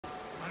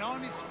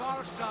On its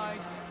far side,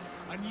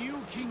 a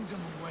new kingdom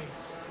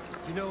awaits.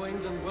 You know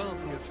England well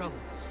from your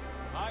travels.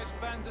 I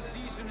spent a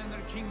season in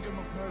their kingdom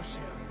of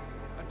Mercia,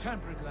 a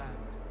temperate land,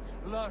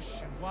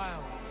 lush and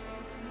wild.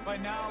 By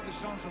now, the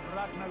sons of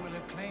Ragnar will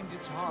have claimed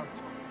its heart.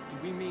 Do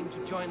we mean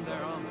to join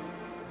their army?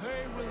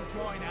 They will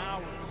join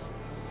ours.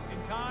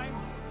 In time,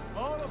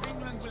 all of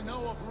England will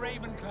know of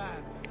Raven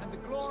Clan and the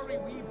glory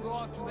we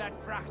brought to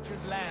that fractured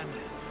land.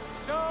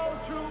 So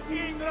to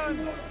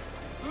England,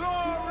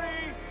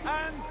 glory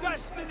and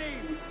destiny.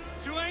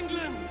 To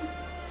England!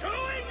 To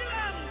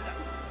England!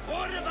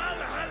 For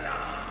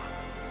Valhalla!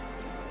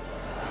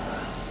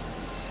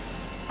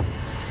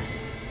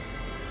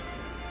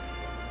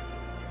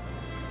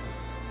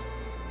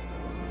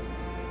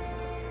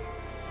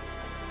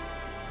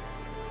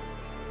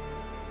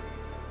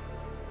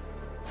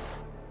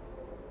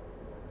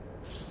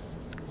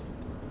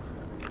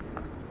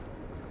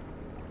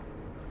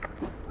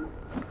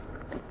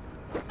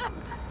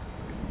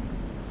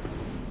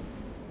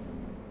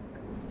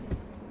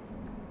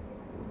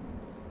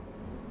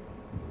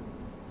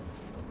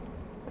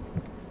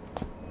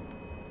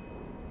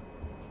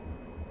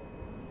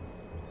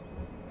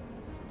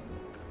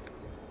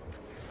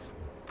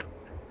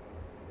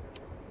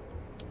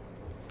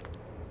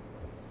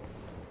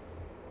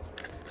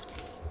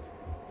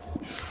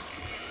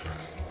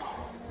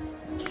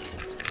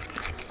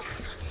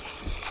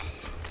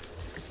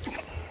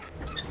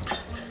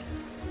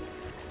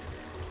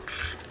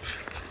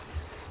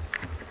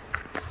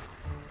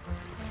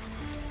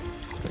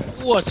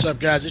 What's up,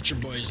 guys? It's your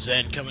boy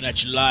Zen coming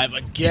at you live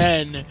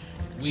again.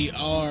 We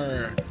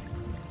are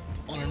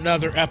on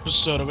another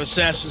episode of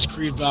Assassin's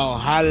Creed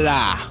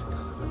Valhalla.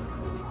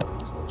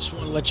 Just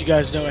want to let you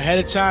guys know ahead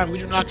of time, we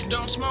do not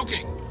condone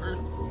smoking. Or,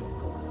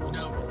 you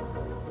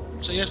know,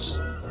 say yes to,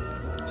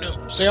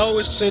 no,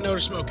 always say no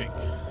to smoking.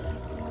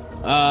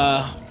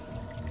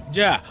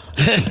 Yeah.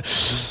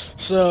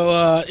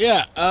 So,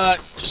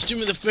 just do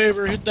me the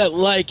favor, hit that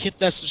like, hit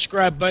that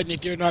subscribe button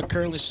if you're not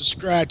currently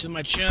subscribed to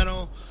my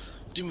channel.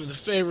 Do me the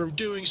favor of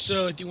doing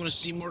so if you want to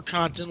see more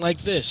content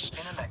like this.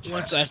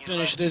 Once I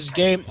finish this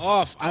game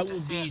off, I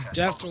will be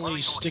definitely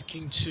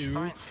sticking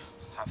to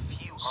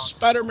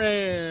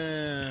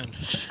Spider-Man.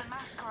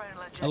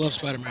 I love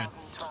Spider-Man.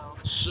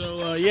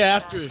 So,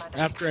 yeah,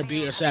 after I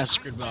beat Assassin's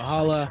Creed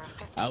Valhalla,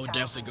 I would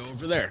definitely go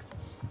over there.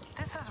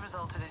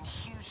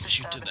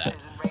 Shoot to that.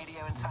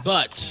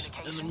 But,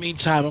 in the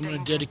meantime, I'm going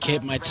to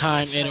dedicate my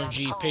time,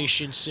 energy,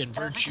 patience, and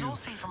virtue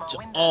to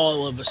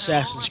all of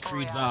Assassin's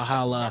Creed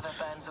Valhalla,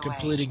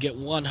 completing it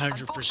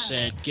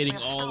 100%, getting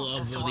all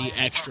of the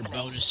extra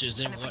bonuses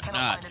and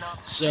whatnot.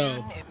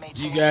 So,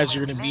 you guys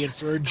are going to be in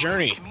for a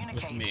journey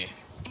with me.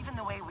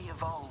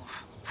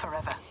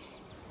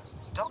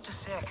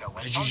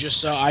 As you just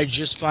saw, I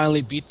just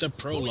finally beat the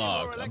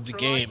prologue of the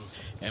game,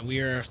 and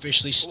we are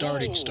officially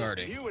starting.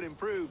 You would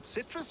improve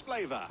citrus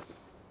flavor.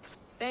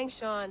 Thanks,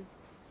 Sean.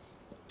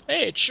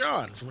 Hey, it's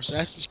Sean from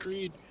Assassin's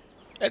Creed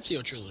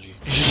Ezio Trilogy.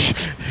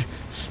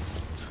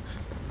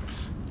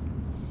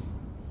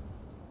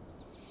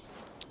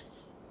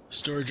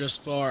 Story thus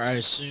far, I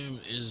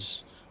assume,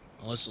 is,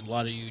 unless a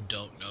lot of you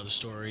don't know the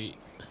story,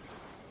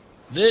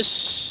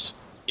 this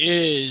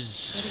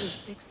is... How do we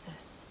fix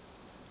this?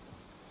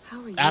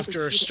 How are you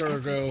after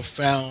Sturgo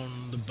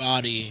found the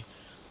body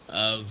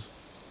of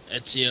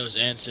Ezio's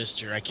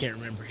ancestor. I can't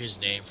remember his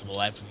name for the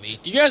life of me.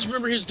 Do you guys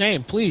remember his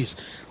name? Please,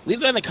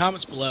 leave that in the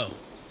comments below.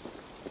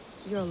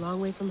 You're a long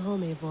way from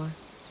home, Eivor.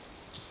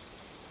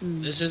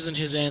 This isn't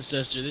his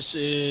ancestor. This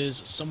is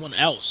someone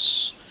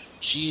else.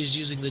 She is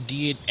using the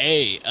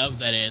DNA of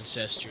that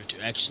ancestor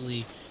to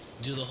actually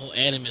do the whole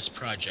Animus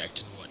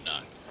project and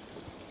whatnot.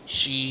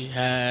 She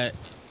had...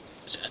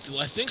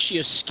 I think she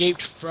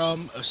escaped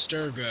from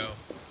Abstergo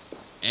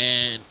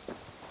and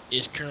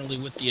is currently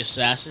with the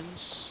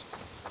Assassins.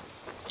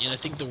 And I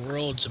think the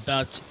world's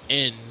about to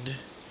end,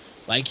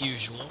 like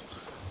usual.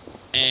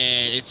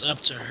 And it's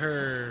up to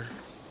her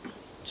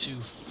to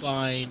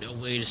find a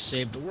way to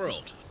save the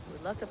world.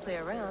 Would love to play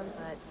around,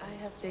 but I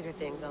have bigger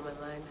things on my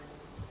mind.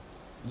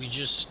 We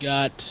just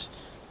got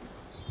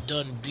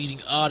done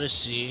beating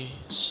Odyssey,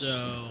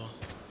 so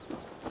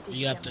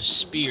you got the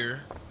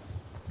spear.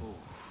 Ooh,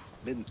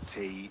 mint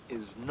tea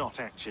is not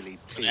actually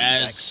tea.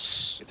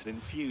 As it's an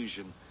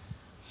infusion.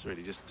 It's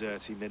really just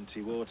dirty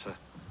minty water.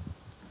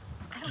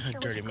 I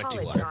don't care dirty what you minty call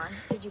it, water. Sean.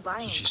 Did you buy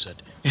That's what any? she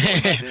said. Of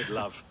course I did,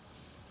 love.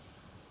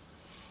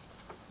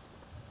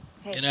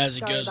 Hey, And as it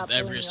sorry goes about with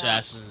every pulling you out.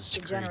 Assassin's The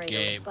Creed generator was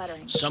game,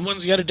 sputtering.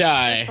 someone's gotta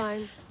That's die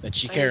fine.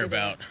 that you I care needed it.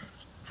 about.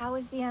 How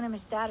is the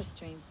Animus data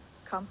stream?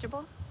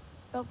 Comfortable?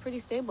 Felt pretty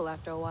stable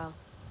after a while.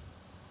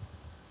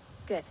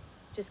 Good.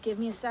 Just give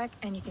me a sec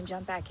and you can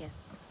jump back in.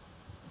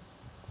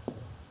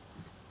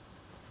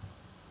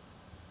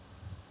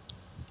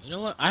 You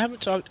know what? I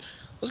haven't talked...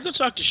 Let's go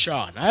talk to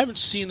Sean. I haven't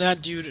seen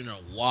that dude in a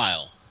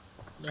while.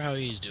 Wonder how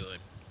he's doing.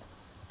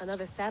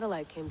 Another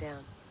satellite came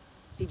down.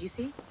 Did you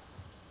see?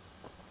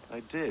 I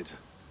did.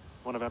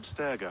 One of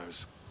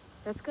Abstergo's.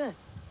 That's good.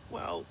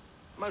 Well,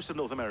 most of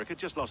North America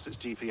just lost its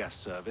GPS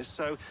service,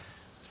 so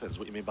depends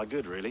what you mean by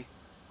good, really.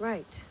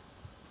 Right.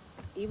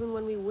 Even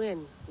when we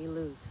win, we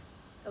lose.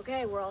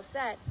 Okay, we're all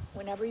set.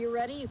 Whenever you're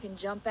ready, you can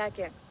jump back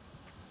in.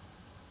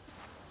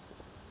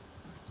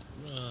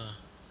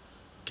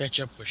 Catch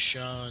up with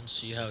Sean,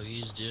 see how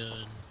he's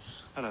doing.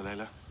 Hello,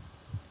 Layla.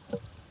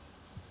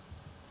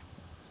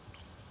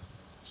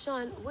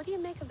 Sean, what do you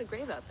make of the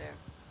grave out there?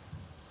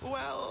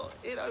 Well,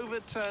 it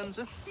overturns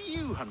a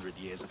few hundred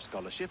years of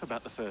scholarship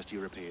about the first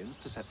Europeans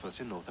to set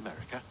foot in North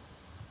America.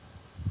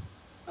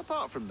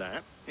 Apart from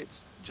that,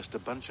 it's just a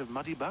bunch of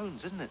muddy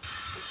bones, isn't it?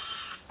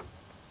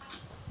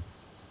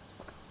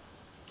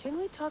 Can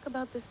we talk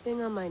about this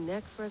thing on my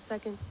neck for a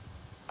second?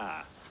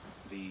 Ah,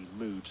 the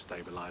mood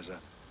stabilizer.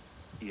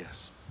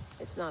 Yes.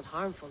 It's not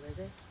harmful, is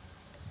it?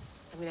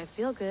 I mean, I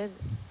feel good,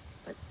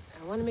 but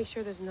I want to make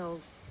sure there's no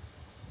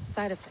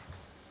side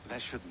effects. There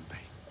shouldn't be.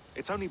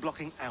 It's only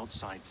blocking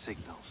outside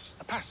signals,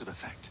 a passive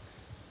effect.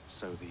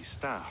 So the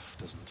staff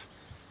doesn't,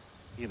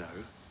 you know,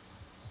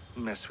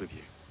 mess with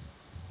you.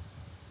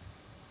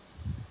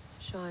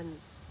 Sean,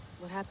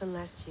 what happened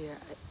last year,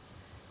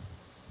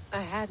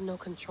 I had no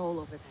control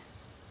over that.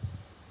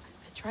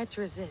 I tried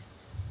to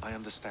resist. I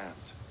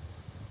understand.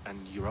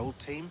 And your old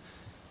team,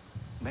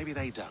 maybe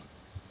they don't.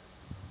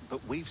 But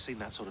we've seen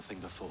that sort of thing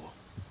before.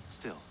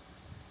 Still,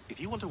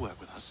 if you want to work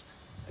with us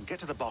and get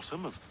to the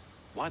bottom of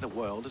why the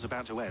world is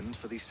about to end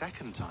for the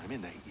second time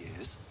in 8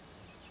 years,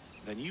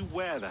 then you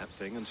wear that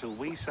thing until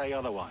we say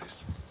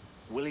otherwise.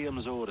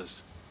 William's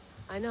orders.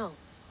 I know.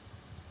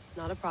 It's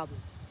not a problem.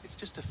 It's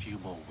just a few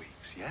more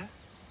weeks, yeah?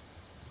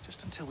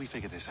 Just until we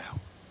figure this out.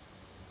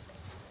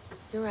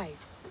 You're right.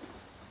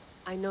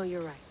 I know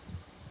you're right.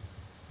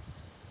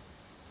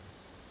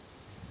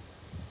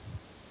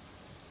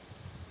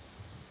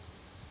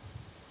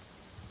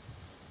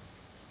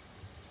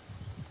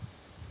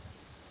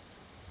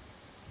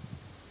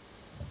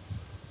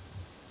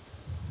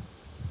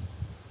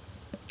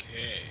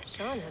 Okay.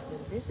 Sean has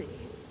been busy.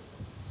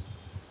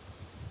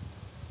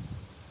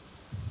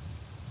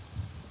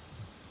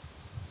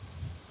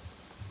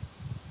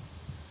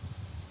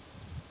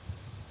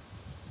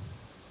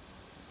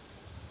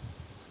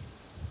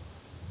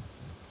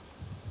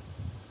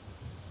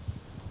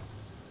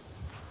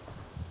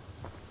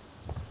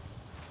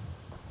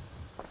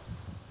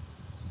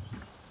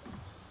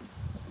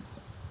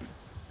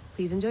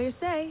 Please enjoy your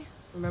stay.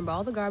 Remember,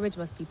 all the garbage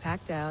must be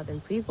packed out,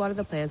 and please water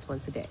the plants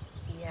once a day.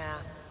 Yeah,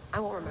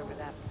 I won't remember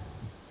that.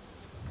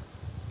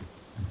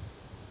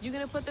 You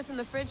gonna put this in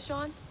the fridge,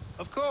 Sean?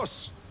 Of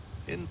course.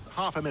 In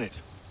half a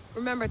minute.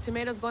 Remember,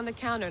 tomatoes go on the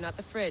counter, not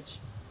the fridge.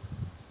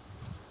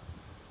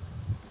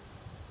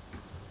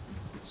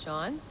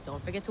 Sean,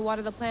 don't forget to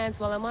water the plants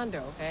while I'm under,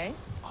 okay?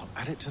 I'll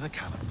add it to the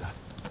calendar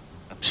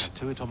and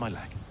tattoo it on my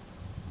leg.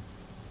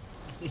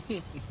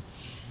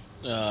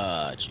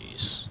 Ah,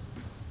 jeez.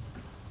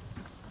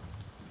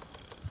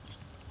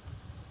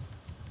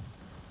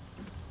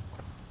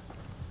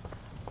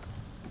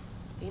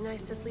 Be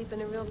nice to sleep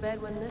in a real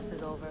bed when this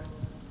is over.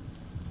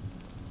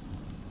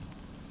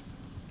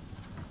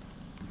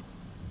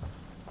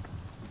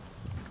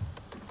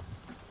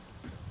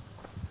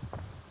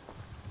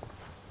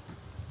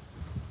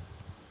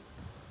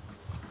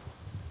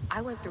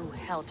 I went through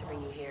hell to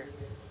bring you here.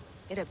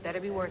 It had better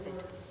be worth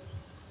it.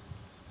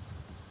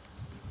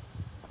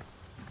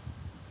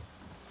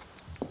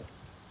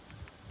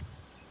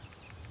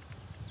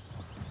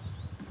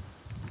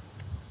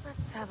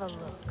 Let's have a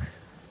look.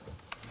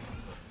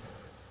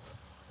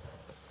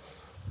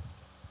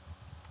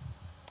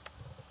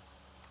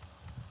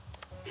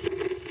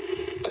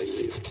 I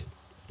lived,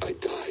 I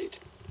died,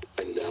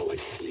 and now I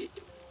sleep.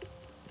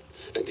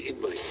 And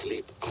in my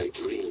sleep I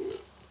dream.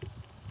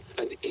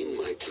 And in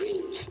my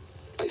dreams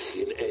I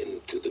see an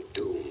end to the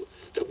doom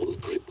that will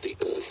grip the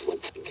earth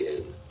once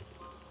again.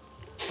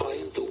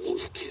 Find the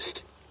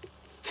wolf-kissed.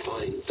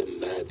 Find the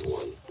mad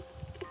one.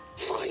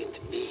 Find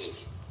me.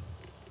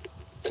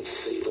 And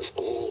save us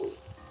all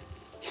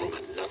from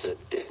another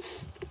death.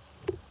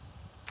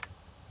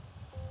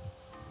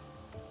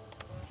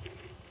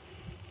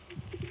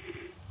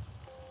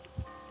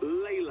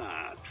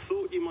 Layla,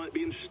 thought you might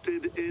be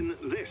interested in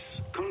this.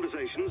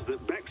 Conversations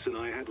that Bex and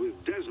I had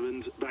with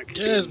Desmond back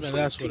Desmond, in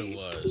that's what it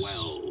was.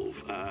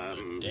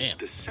 2012, Damn,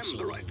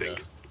 December, I so,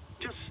 think.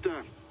 Just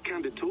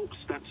candid talks,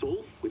 that's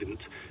all. We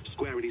didn't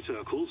square any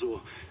circles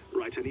or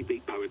write any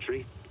beat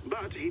poetry.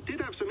 But he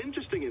did have some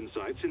interesting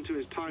insights into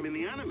his time in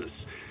the Animus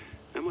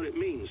and what it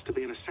means to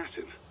be an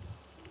assassin.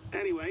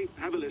 Anyway,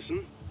 have a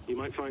listen. You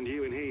might find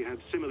you and he had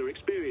similar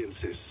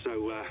experiences,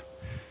 so,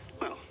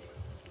 well,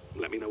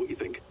 let me know what you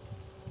think.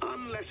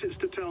 Unless it's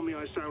to tell me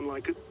I sound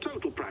like a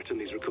total prat in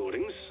these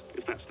recordings.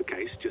 If that's the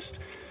case, just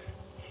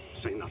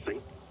say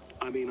nothing.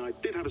 I mean, I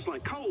did have a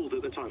slight cold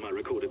at the time I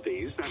recorded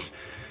these. That's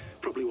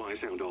probably why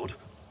I sound odd.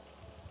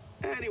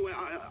 Anyway,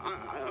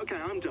 okay,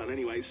 I'm done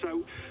anyway,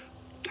 so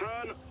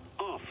turn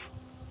off.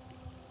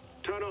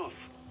 Turn off.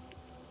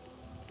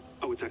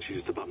 Oh, it's actually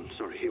just a button.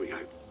 Sorry, here we go.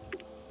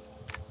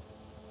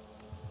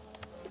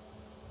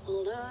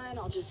 Hold on,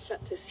 I'll just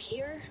set this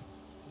here.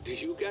 Do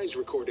you guys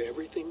record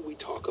everything we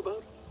talk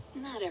about?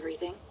 Not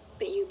everything.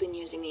 that you've been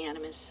using the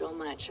Animus so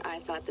much, I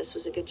thought this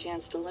was a good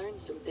chance to learn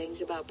some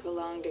things about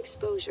prolonged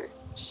exposure.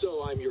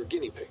 So I'm your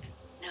guinea pig.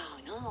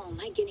 No,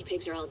 my guinea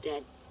pigs are all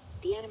dead.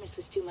 The Animus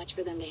was too much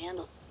for them to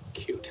handle.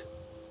 Cute.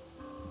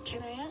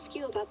 Can I ask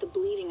you about the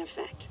bleeding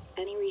effect?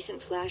 Any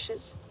recent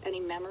flashes? Any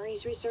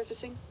memories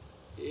resurfacing?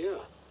 Yeah,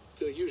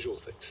 the usual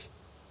things.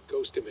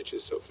 Ghost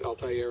images of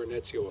Altair and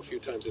Ezio a few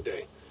times a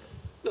day.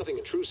 Nothing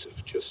intrusive,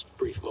 just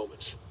brief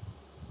moments.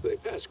 They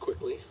pass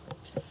quickly,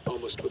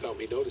 almost without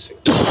me noticing.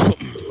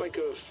 Like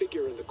a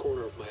figure in the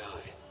corner of my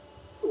eye,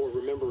 or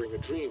remembering a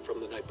dream from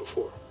the night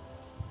before.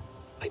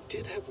 I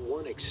did have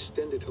one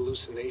extended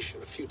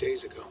hallucination a few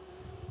days ago.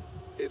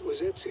 It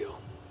was Ezio.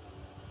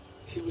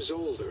 He was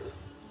older,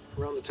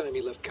 around the time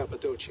he left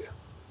Cappadocia.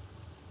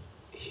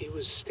 He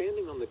was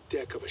standing on the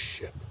deck of a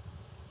ship,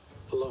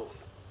 alone.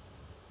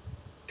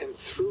 And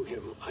through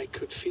him, I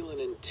could feel an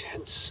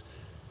intense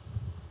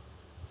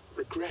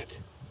regret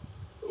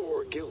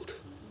or guilt.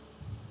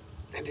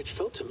 And it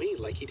felt to me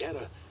like he'd had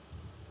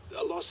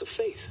a loss of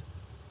faith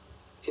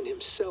in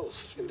himself,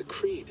 in the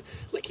creed,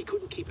 like he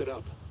couldn't keep it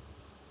up,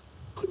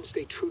 couldn't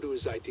stay true to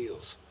his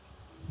ideals.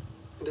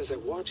 And as I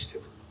watched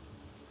him,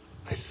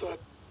 I thought,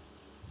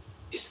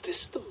 is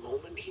this the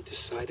moment he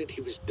decided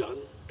he was done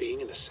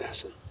being an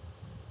assassin?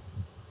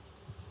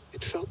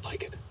 It felt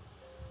like it.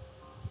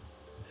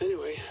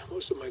 Anyway,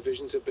 most of my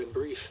visions have been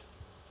brief,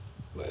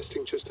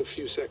 lasting just a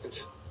few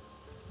seconds.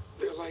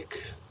 They're like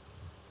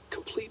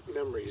complete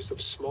memories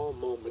of small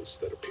moments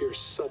that appear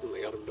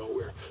suddenly out of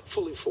nowhere,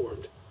 fully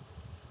formed.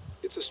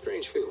 It's a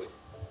strange feeling.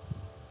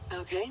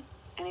 Okay,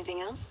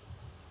 anything else?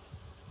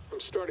 I'm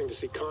starting to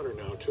see Connor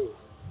now, too.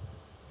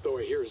 Though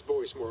I hear his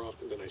voice more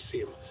often than I see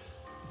him.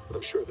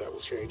 I'm sure that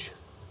will change.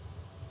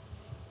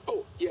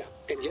 Oh, yeah,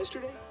 and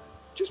yesterday,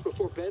 just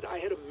before bed, I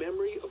had a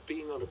memory of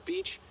being on a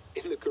beach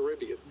in the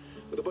Caribbean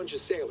with a bunch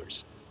of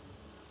sailors.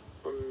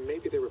 Or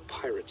maybe they were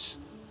pirates.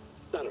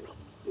 I don't know.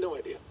 No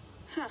idea.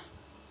 Huh.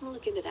 We'll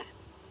look into that.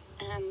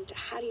 And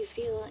how do you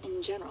feel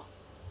in general?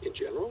 In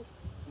general?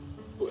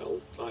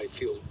 Well, I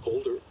feel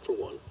older, for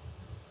one.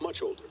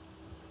 Much older.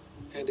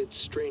 And it's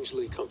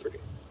strangely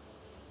comforting.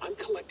 I'm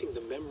collecting the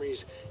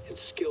memories and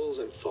skills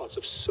and thoughts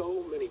of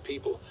so many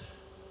people.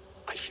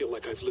 I feel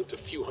like I've lived a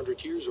few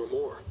hundred years or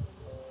more.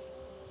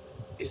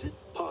 Is it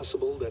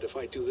possible that if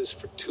I do this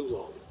for too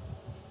long,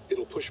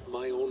 it'll push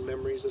my own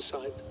memories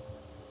aside?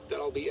 That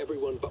I'll be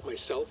everyone but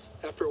myself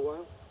after a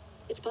while?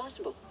 It's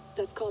possible.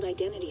 That's called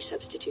identity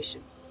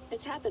substitution.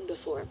 It's happened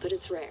before, but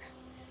it's rare.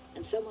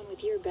 And someone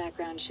with your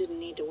background shouldn't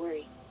need to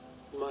worry.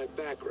 My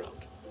background?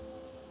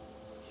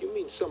 You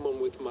mean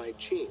someone with my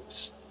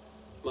genes?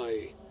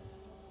 My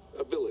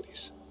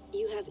abilities?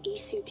 You have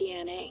Isu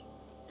DNA,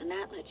 and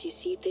that lets you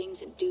see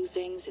things and do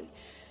things and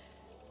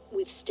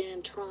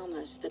withstand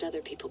traumas that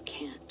other people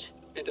can't.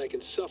 And I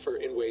can suffer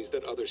in ways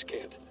that others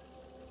can't.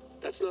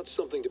 That's not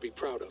something to be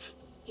proud of.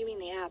 You mean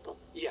the apple?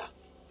 Yeah.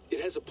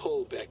 It has a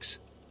pull, Bex.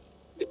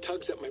 It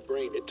tugs at my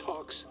brain. It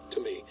talks to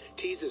me,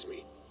 teases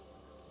me,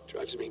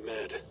 drives me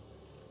mad.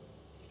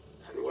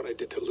 And what I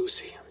did to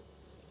Lucy,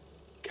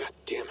 God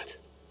damn it.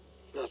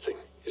 Nothing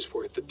is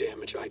worth the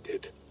damage I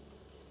did.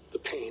 The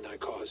pain I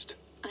caused.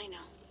 I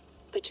know,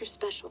 but you're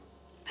special.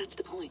 That's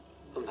the point.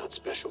 I'm not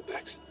special,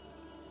 Bex.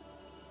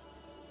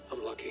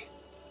 I'm lucky.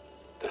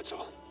 That's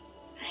all.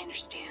 I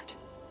understand.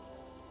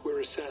 We're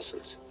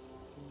assassins.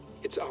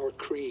 It's our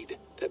creed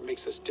that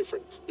makes us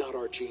different, not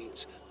our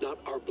genes, not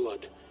our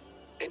blood.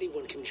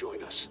 Anyone can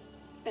join us.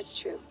 That's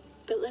true.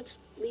 But let's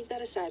leave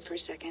that aside for a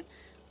second.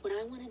 What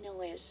I want to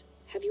know is,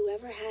 have you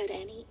ever had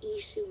any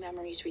Isu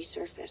memories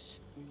resurface?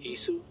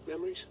 Isu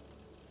memories?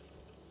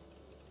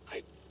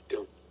 I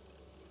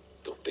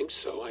don't think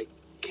so. I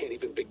can't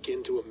even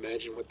begin to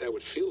imagine what that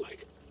would feel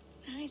like.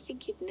 I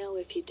think you'd know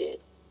if you did.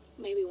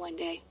 Maybe one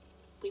day,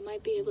 we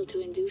might be able to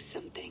induce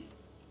something.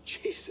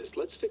 Jesus,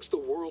 let's fix the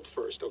world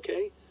first,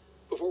 okay?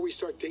 Before we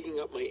start digging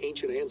up my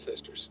ancient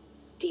ancestors.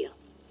 Deal.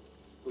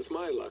 With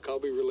my luck, I'll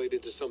be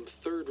related to some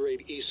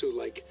third-rate Isu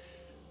like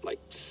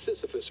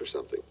Sisyphus or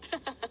something.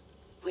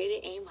 Way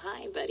to aim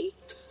high, buddy.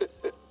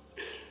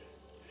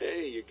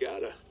 Hey, you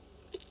gotta.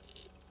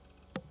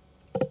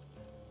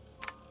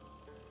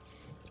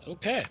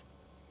 Okay.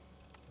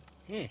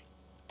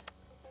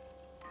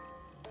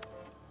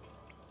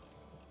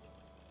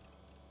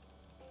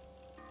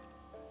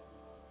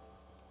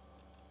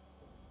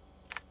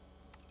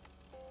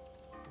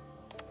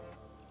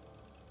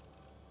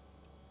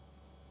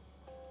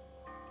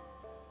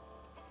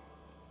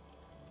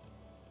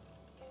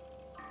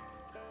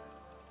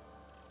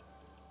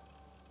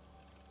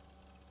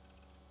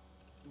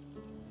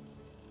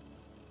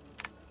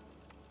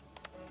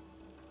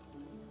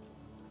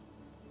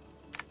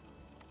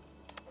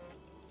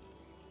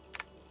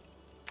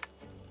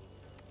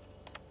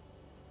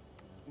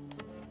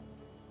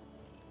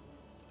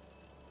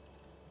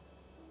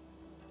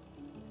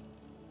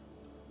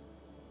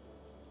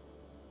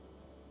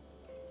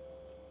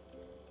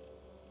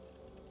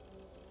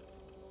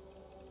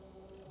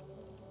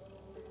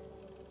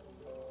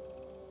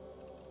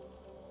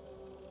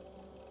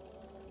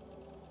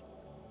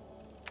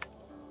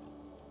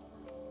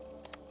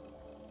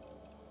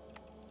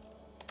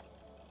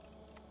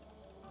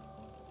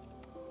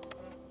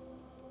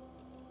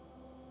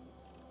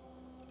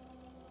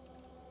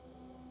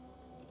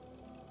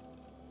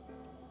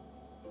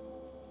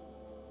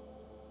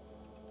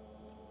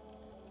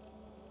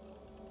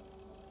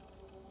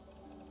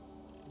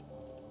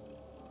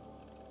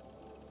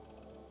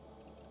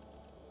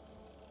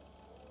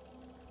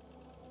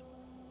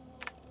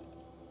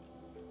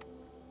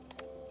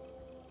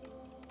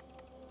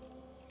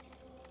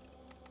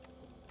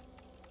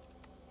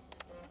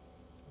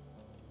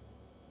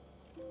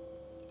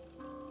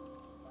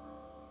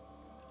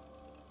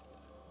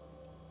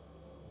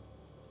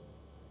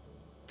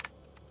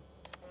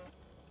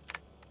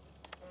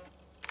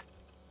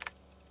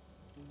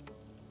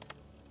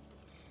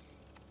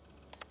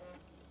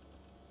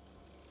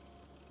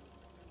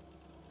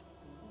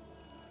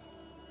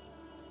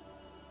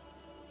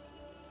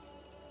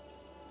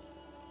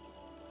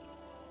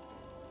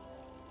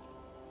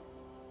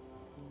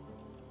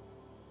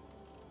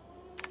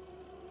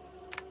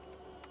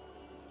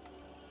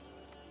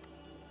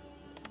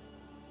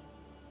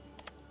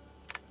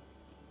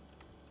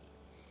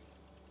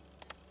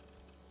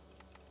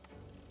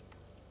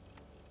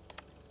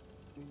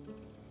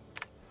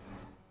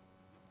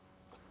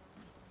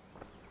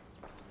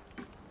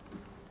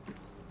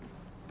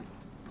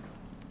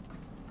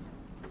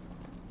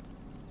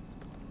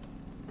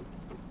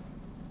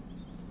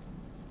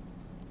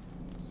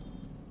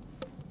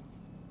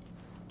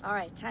 All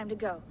right, time to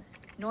go.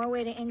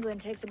 Norway to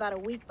England takes about a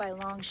week by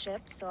long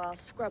ship, so I'll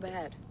scrub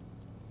ahead.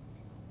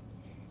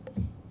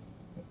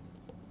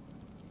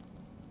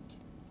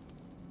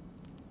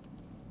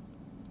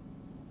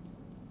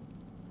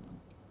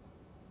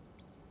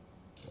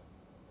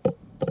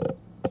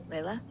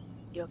 Layla,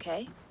 you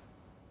okay?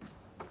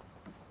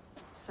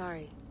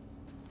 Sorry.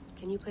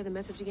 Can you play the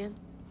message again?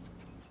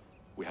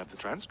 We have the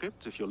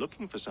transcript. If you're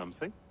looking for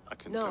something, I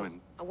can go No,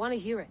 and... I want to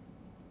hear it.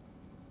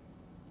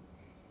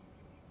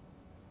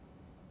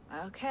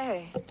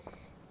 Okay.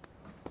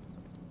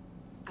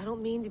 I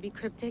don't mean to be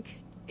cryptic.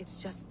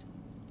 It's just...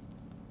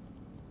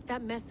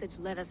 that message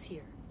led us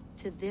here.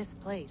 To this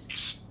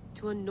place.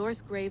 To a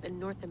Norse grave in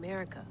North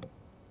America.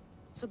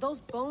 So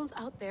those bones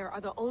out there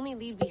are the only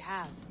lead we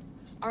have.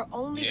 Our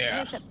only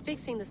chance at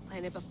fixing this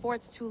planet before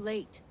it's too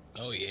late.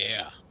 Oh,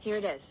 yeah. Here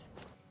it is.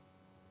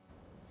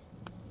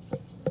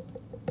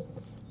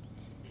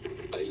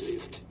 I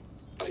lived,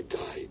 I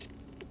died,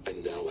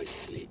 and now I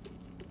sleep.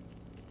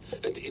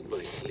 And in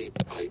my sleep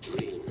I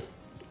dream.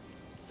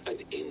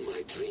 And in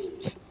my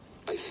dreams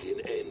I see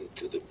an end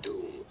to the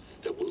doom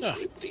that will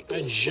grip the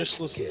earth. I just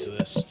listened to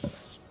this.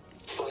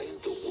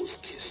 Find the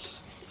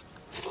wolf-kissed.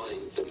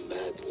 Find the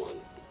mad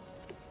one.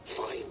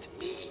 Find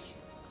me.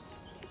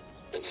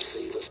 And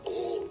save us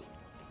all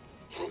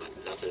from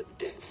another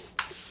death.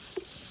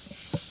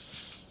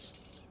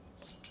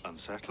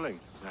 Unsettling,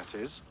 that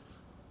is.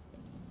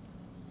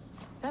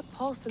 That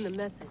pulse in the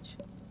message.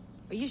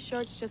 Are you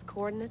sure it's just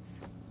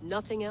coordinates?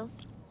 Nothing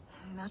else?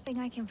 Nothing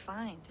I can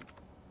find.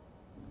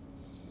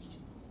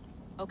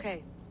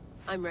 Okay,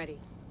 I'm ready.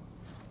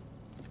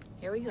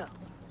 Here we go.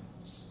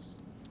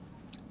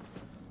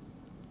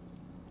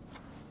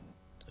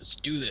 Let's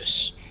do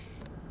this.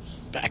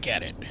 Back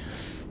at it.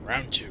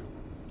 Round 2.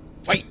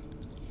 Fight!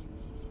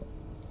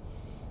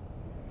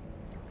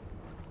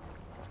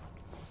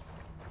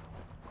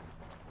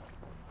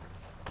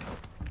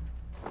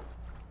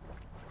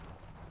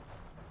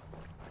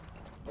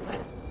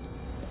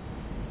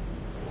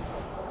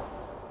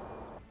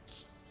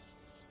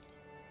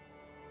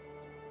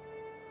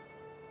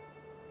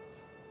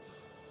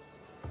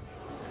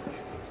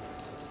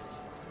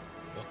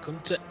 Welcome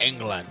to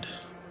England.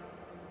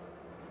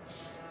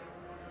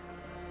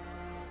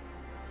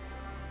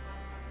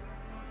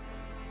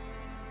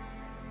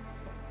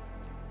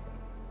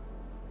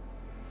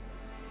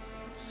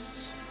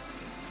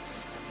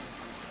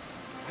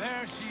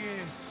 There she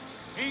is.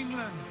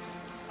 England,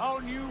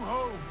 our new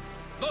home.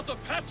 Not a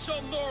patch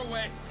on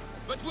Norway,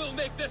 but we'll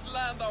make this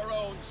land our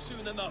own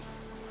soon enough.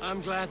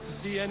 I'm glad to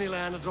see any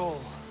land at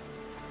all.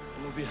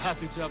 And will be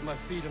happy to have my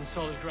feet on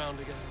solid ground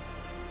again.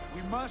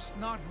 We must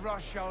not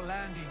rush our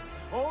landing.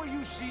 All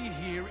you see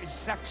here is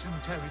Saxon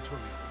territory.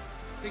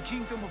 The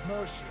Kingdom of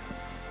Mercia,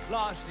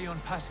 largely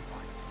unpacified.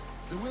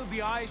 There will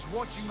be eyes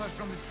watching us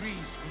from the trees,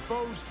 with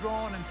bows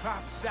drawn and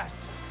traps set.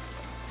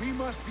 We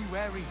must be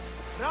wary.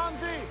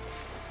 Randi,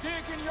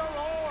 dig in your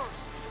oars!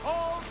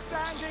 All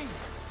standing!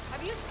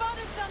 Have you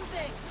spotted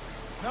something?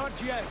 Not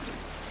yet.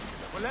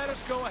 But let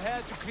us go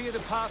ahead to clear the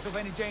path of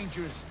any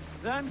dangers.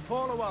 Then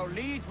follow our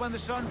lead when the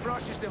sun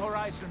brushes the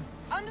horizon.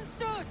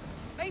 Understood!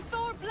 May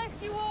Thor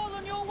bless you all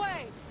on your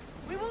way!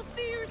 We will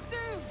see you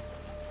soon!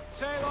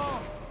 Sail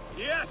on!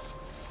 Yes!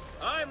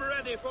 I'm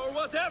ready for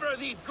whatever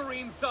these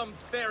green-thumbed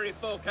fairy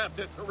folk have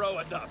to throw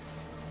at us.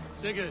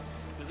 Sigurd,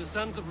 do the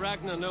sons of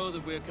Ragnar know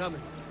that we're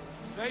coming?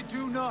 They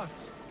do not,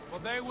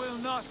 but they will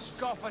not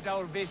scoff at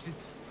our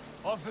visit.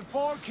 Of the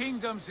 4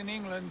 kingdoms in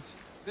England,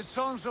 the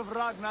sons of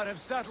Ragnar have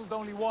settled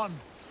only one.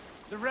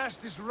 The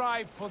rest is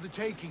ripe for the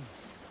taking.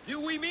 Do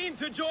we mean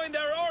to join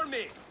their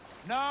army?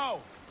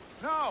 No,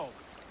 no.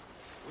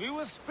 We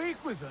will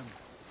speak with them,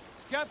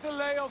 get the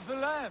lay of the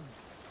land,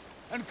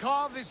 and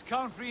carve this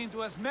country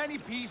into as many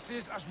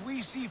pieces as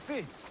we see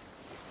fit.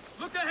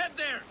 Look ahead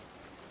there!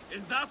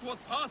 Is that what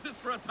passes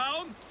for a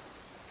town?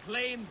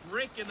 Plain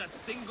brick in a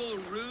single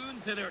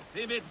rune to their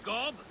timid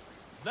god?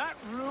 That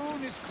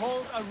rune is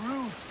called a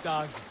root,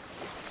 Dag.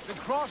 The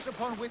cross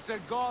upon which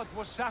their god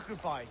was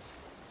sacrificed.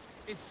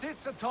 It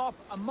sits atop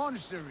a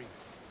monastery,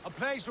 a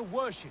place of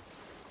worship.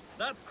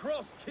 That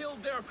cross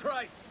killed their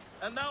Christ,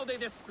 and now they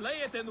display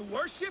it in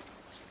worship?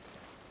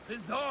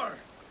 Bizarre.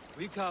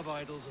 We carve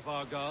idols of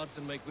our gods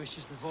and make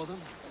wishes before them,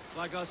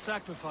 like our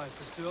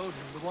sacrifices to Odin,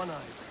 the One-Eyed.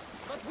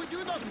 But we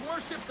do not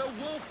worship the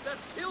wolf that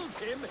kills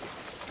him.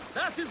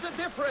 That is the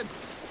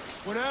difference.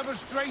 Whatever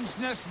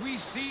strangeness we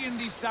see in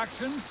these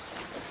Saxons,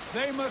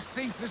 they must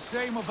think the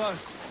same of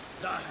us.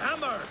 The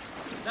hammer!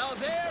 Now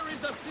there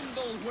is a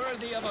symbol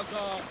worthy of a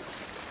god.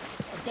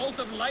 A bolt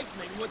of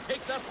lightning would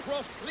take that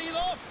cross clean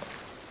off.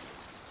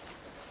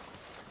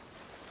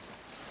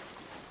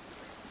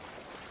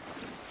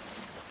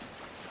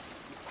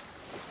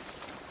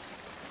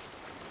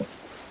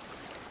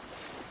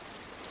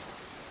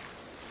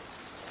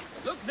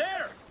 Look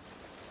there!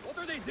 What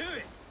are they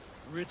doing?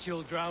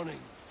 Ritual drowning.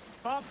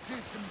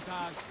 Baptism,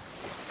 Dag.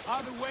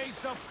 Are the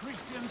ways of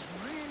Christians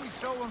really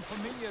so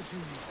unfamiliar to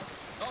you?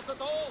 Not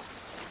at all.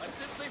 I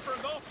simply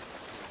forgot.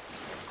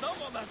 It's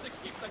Someone has to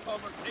keep the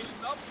conversation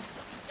up.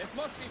 It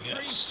must be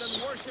Yes. priests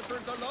and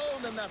worshippers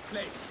alone in that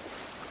place.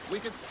 We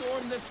could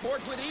storm this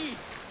port with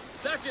ease.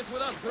 Sack it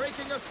without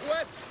breaking a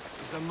sweat.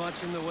 Is there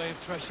much in the way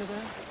of treasure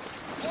there?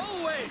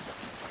 Always!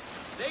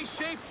 They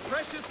shape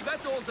precious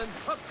metals and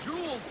cut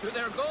jewels to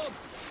their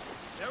gods.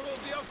 There will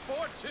be a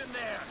fortune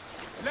there.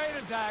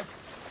 Later, Dag.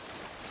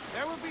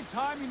 There will be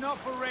time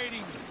enough for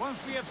raiding once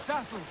we have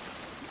settled.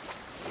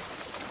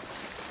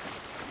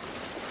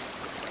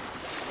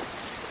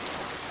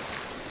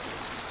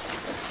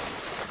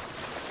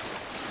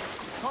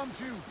 Come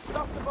to,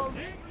 stop the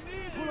boats.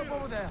 Pull up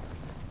over there.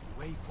 The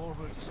way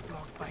forward is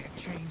blocked by a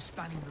chain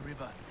spanning the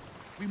river.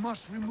 We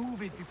must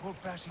remove it before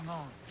passing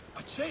on.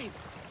 A chain?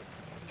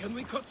 Can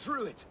we cut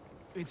through it?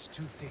 It's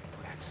too thick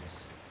for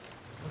access.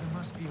 But there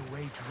must be a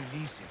way to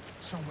release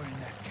it, somewhere in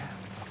that camp.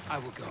 I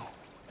will go.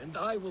 And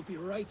I will be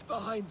right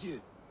behind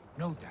you.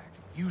 No, Dag.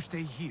 You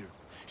stay here.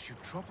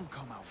 Should trouble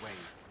come our way,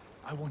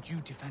 I want you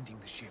defending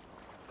the ship.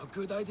 A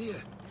good idea.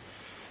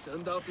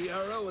 Send out the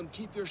arrow and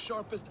keep your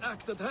sharpest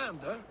axe at hand,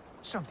 huh?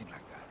 Something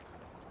like that.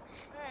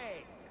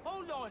 Hey,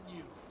 hold on,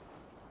 you.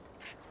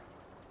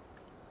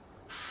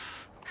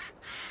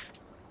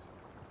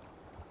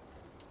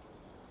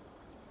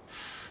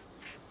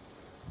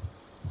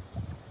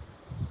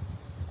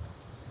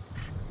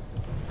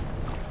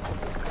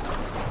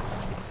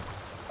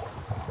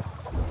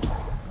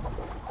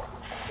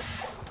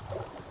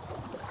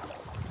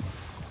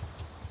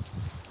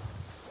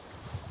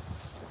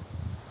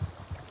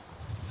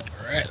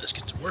 Alright, let's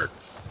get to work.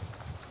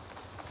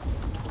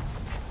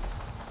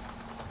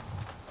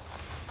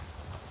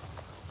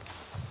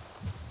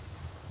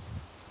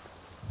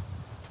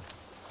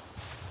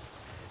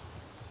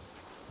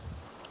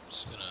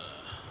 Just gonna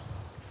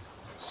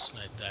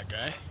snipe that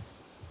guy.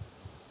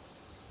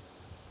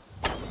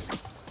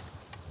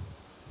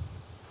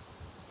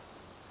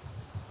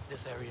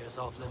 This area is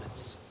off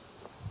limits.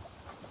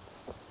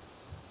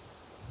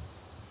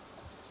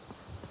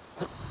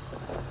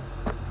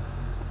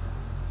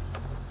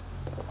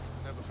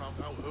 Never found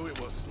out who it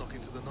was snuck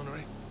into the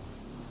nunnery.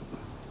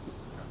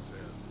 Can't say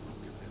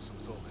I've given it some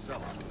thought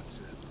myself, but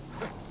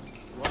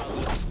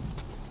well,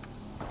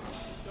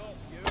 stop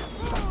you.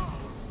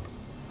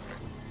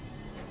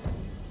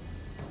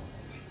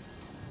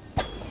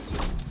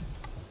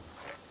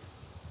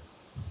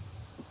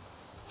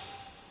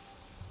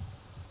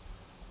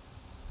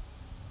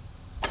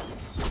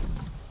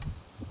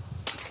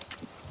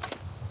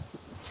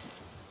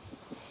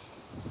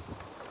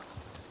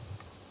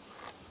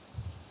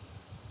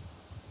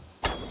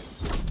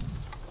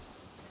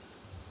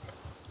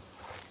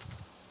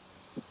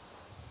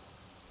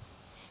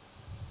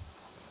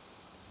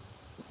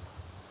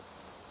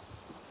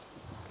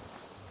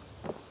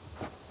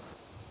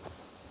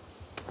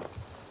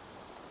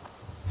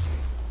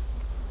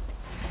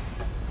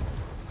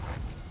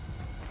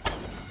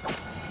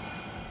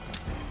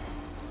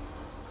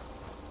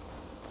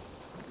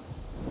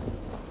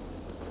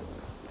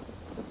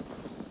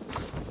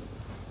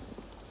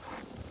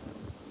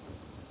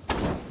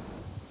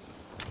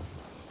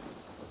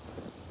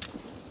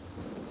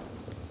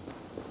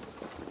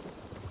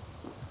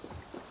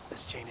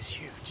 This chain is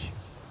huge,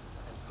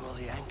 and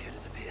poorly anchored,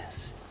 it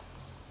appears.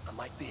 I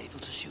might be able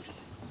to shoot it.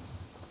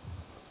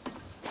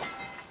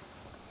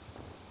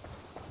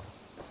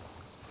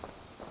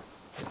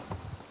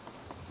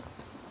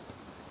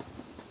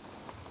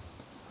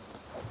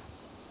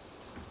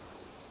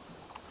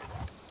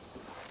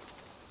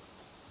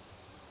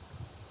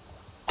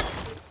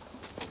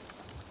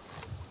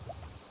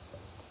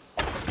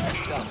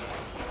 Done.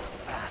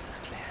 Path is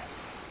clear.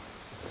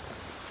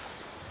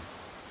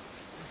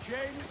 The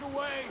chain is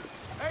away.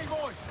 Hey,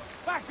 boys,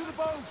 back to the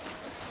boat.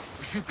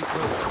 We should be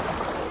close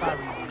to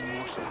Barry when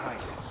more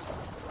surprises.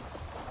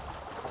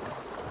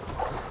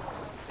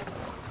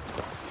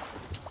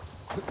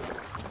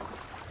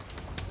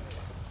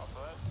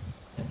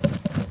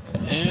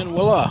 And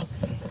voila!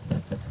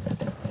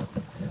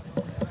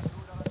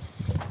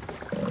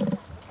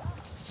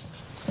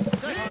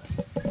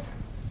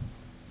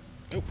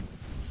 Oh,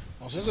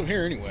 well, since I'm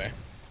here anyway,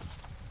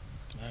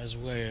 might as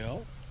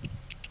well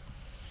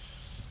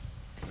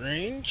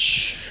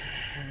range,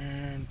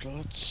 and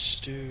let's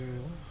do.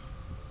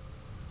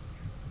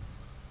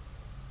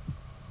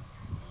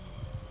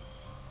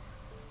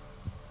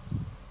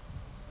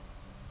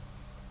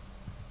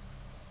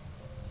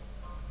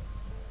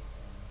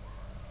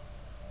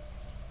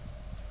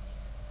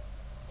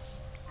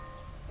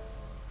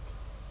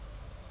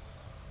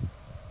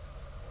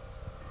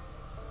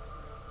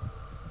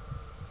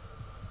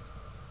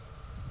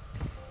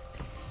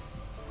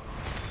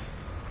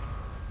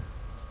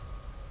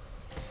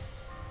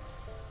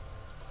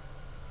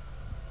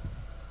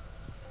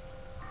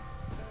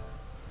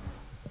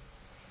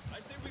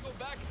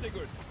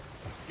 Sigurd.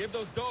 Give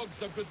those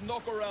dogs a good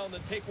knock around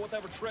and take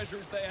whatever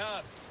treasures they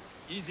have.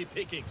 Easy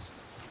pickings.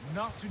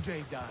 Not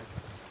today, Dag.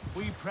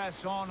 We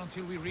press on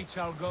until we reach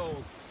our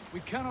goal.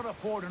 We cannot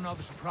afford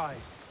another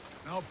surprise.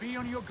 Now be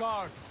on your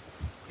guard.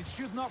 It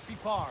should not be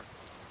far.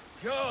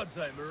 Gods,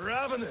 I'm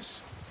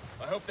ravenous.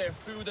 I hope they have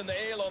food and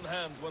ale on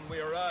hand when we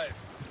arrive.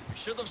 We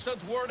should have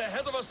sent word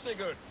ahead of us,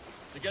 Sigurd,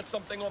 to get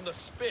something on the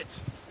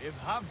spit. If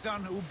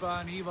Halfdan,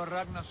 Ubba, and Ivar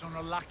Ragnarsson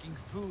are lacking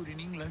food in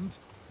England,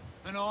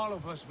 then all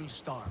of us will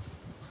starve.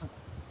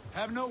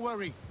 Have no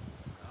worry.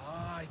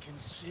 Ah, I can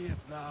see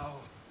it now.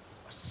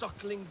 A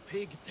suckling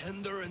pig,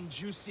 tender and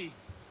juicy.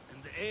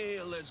 And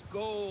ale as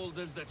gold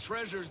as the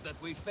treasures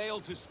that we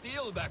failed to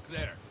steal back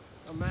there.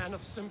 A man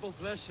of simple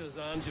pleasures,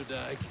 aren't you,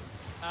 Dag?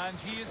 And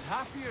he is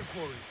happier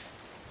for it.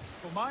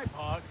 For my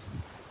part,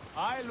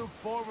 I look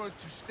forward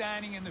to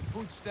standing in the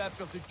footsteps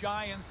of the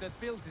giants that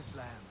built this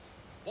land.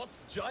 What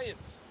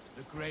giants?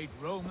 The great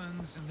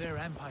Romans and their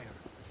empire.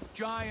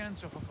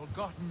 Giants of a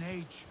forgotten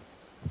age.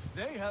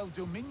 They held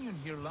dominion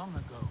here long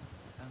ago,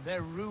 and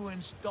their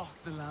ruins dot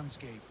the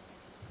landscape.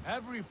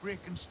 Every brick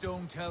and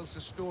stone tells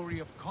a story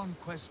of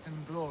conquest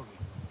and glory.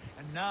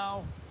 And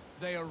now,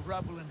 they are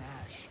rubble and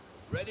ash.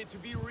 Ready to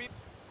be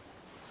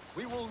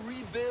We will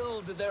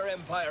rebuild their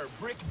empire,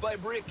 brick by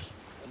brick,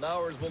 and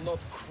ours will not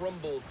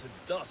crumble to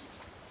dust.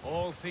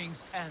 All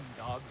things end,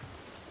 dog.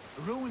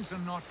 The ruins are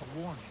not a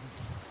warning.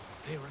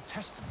 They are a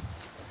testament.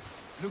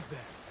 Look there,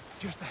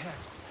 just ahead,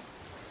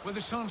 where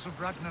the sons of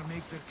Ragnar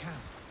make their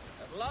camp.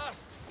 At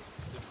last,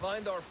 we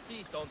find our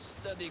feet on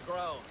steady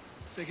ground.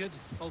 Sigurd,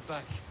 hold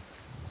back.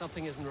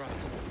 Something isn't right.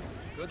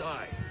 Good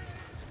eye.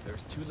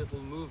 There's too little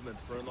movement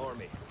for an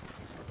army.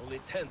 Only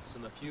tents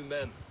and a few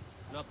men.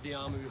 Not the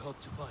army we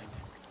hoped to find.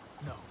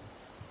 No.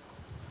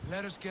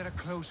 Let us get a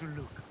closer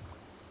look.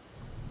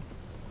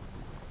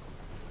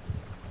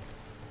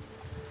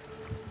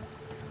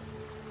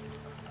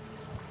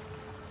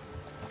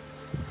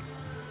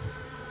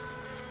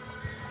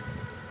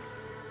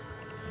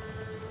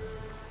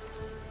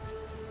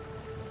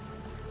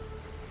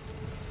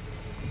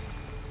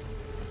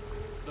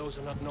 Those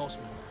are not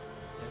Norsemen.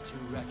 They're too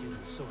ragged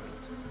and soiled.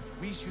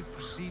 We should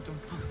proceed on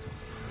foot,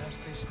 lest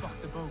they spot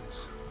the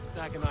boats.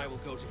 Dag and I will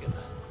go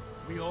together.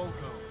 We all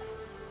go.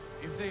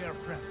 If they are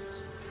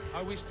friends,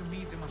 I wish to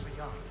meet them as a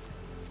yard.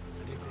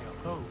 And if they are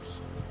foes,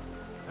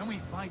 then we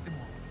fight them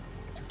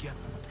all, together.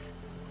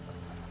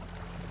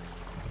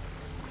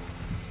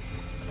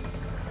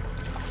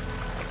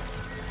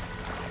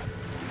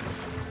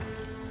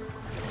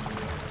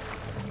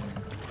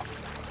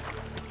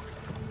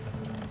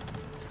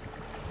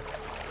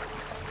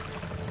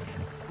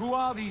 Who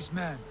are these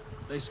men?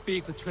 They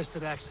speak with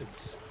twisted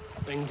accents.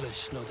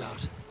 English, no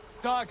doubt.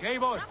 Dag,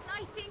 Eivor!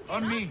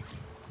 On me!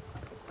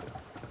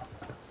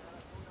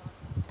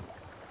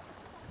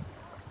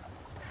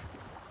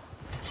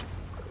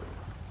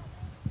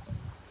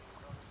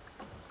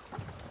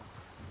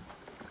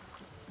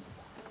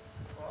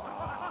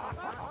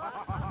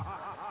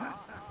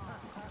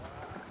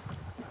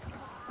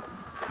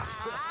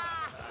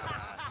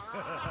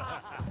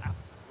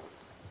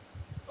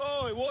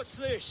 Oi, what's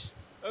this?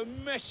 A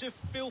mess of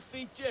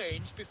filthy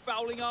Danes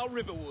befouling our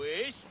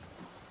riverways?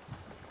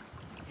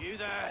 You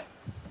there?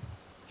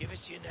 Give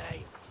us your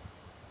name.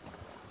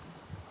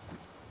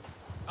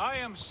 I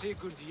am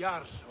Sigurd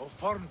Jarl of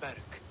Fornberg.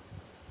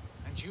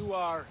 And you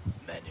are...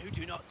 Men who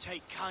do not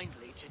take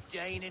kindly to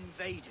Dane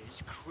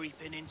invaders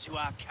creeping into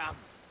our camp.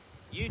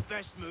 You'd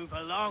best move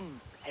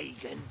along,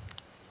 pagan.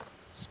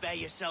 Spare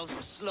yourselves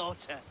a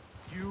slaughter.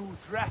 You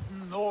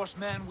threaten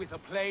Norsemen with a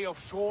play of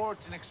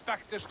swords and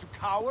expect us to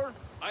cower?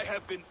 I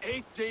have been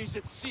 8 days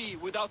at sea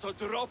without a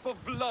drop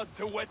of blood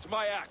to wet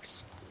my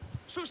axe.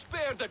 So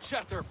spare the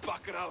chatter,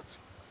 Buckerout,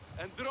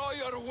 and draw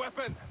your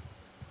weapon.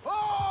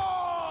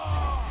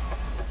 Oh!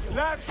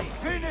 Let's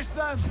finish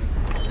them!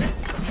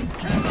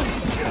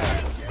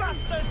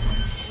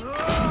 Bastards!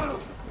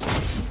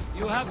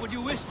 You have what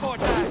you wished for,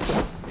 Dag.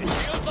 It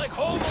feels like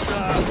home.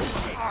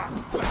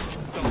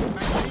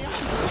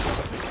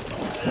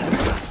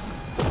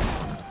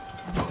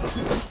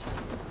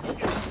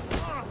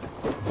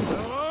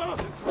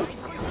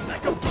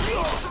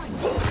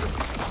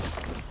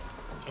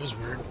 That was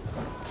weird.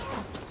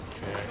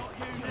 Okay.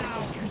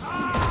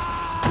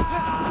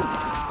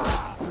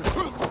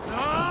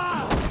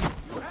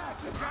 You had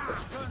to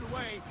turn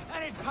away,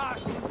 and it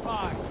passed you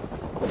by.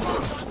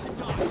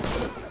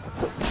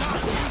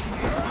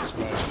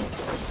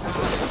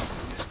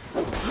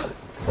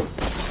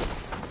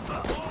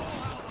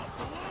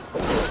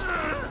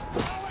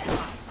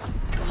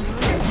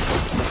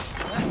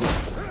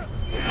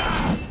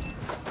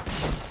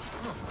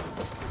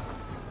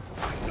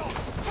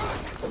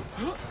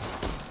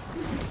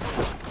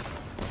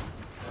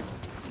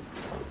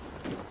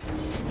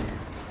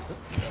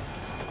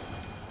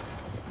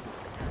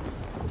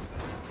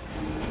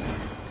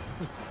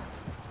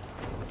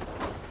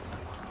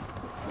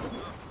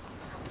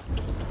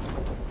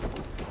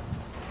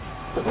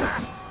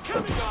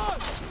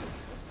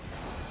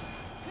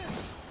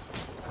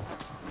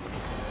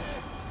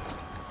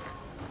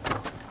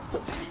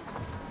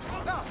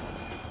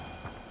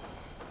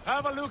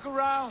 Have a look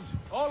around,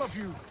 all of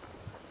you.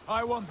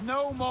 I want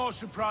no more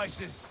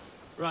surprises.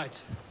 Right.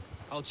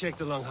 I'll check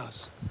the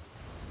longhouse.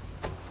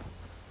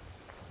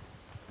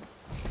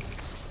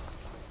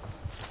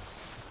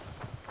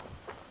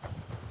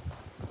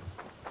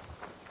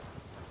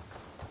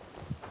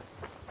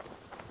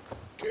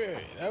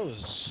 Okay, that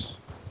was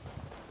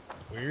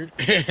weird.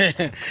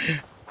 It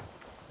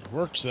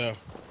works though.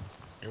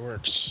 It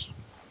works.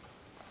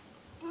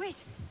 Wait.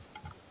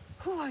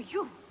 Who are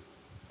you?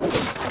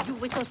 Are you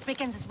with those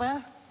brigands as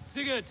well?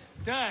 Sigurd,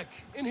 Dag,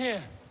 in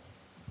here.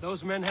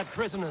 Those men had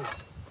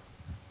prisoners.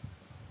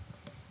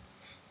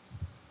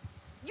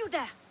 You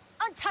there!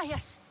 Untie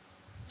us!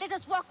 Let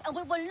us walk and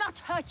we will not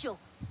hurt you!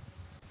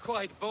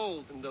 Quite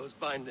bold in those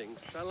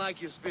bindings. I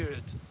like your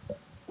spirit.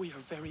 We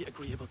are very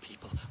agreeable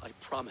people, I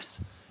promise.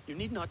 You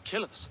need not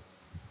kill us.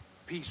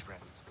 Peace,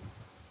 friend.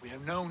 We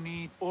have no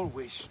need or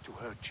wish to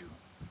hurt you.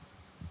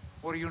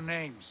 What are your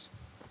names?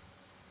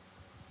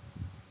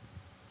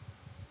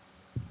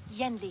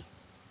 Yenli.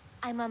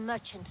 I'm a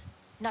merchant,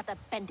 not a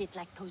bandit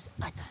like those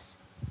others.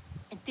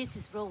 And this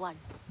is Rowan.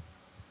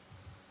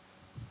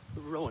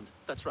 Rowan,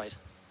 that's right.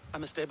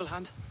 I'm a stable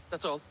hand,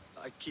 that's all.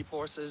 I keep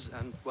horses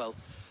and, well,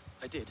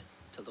 I did,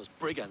 till those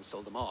brigands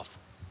sold them off.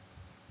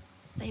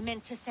 They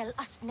meant to sell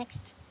us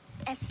next,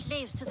 as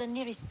slaves to the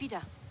nearest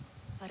bidder.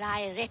 But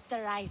I ripped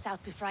their eyes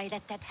out before I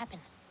let that happen.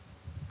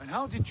 And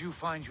how did you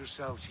find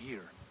yourselves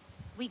here?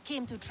 We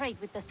came to trade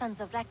with the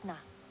Sons of Ragnar,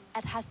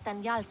 at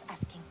Halfdan Jarl's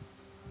asking.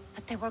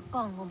 But they were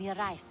gone when we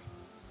arrived.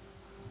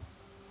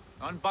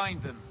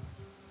 Unbind them.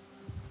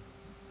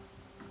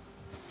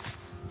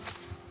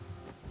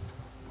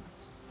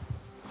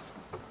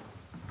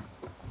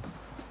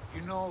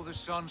 You know the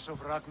Sons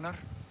of Ragnar?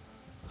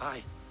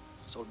 Aye.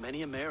 Sold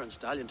many a mare and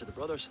stallion to the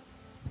brothers.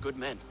 Good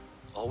men.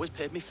 Always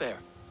paid me fair.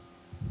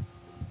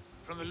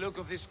 From the look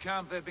of this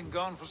camp, they've been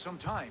gone for some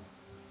time.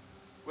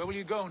 Where will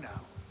you go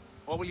now?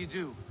 What will you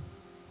do?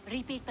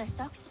 Rebuild my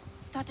stocks,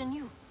 start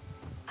anew.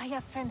 I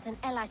have friends and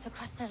allies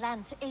across the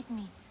land to aid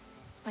me,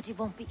 but it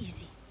won't be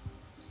easy.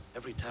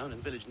 Every town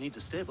and village needs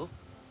a stable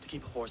to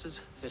keep horses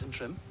fit and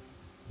trim.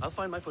 I'll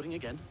find my footing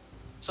again.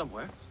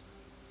 Somewhere.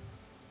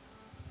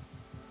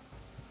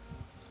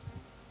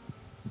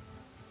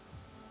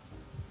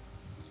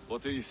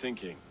 What are you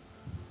thinking?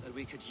 That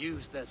we could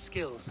use their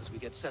skills as we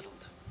get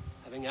settled.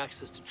 Having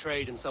access to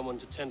trade and someone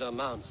to tend our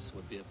mounts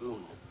would be a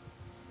boon.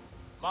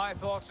 My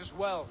thoughts as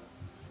well.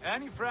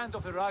 Any friend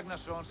of the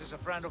Ragnarsons is a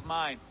friend of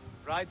mine.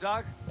 Right,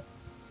 Dag?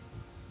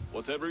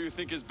 Whatever you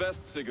think is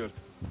best, Sigurd.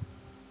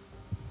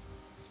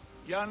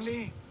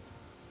 Janli,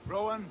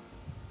 Rowan,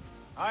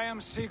 I am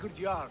Sigurd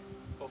Jarl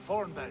of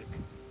Thornberg,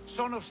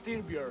 son of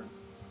Styrbjörn.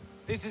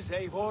 This is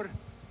Eivor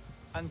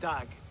and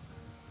Dag.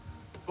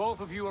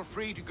 Both of you are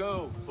free to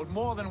go, but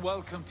more than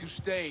welcome to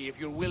stay if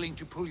you're willing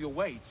to pull your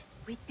weight.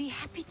 We'd be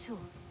happy to,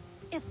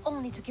 if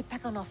only to get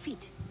back on our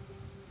feet.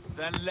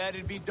 Then let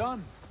it be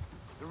done.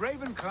 The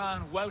Raven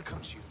clan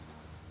welcomes you.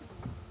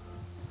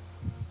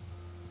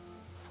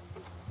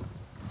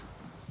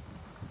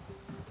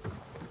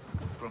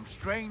 From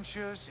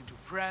strangers into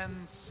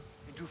friends,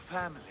 into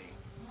family.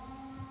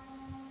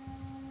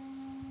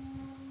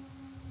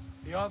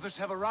 The others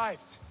have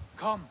arrived.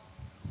 Come.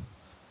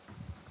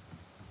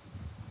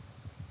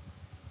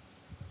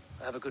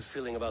 I have a good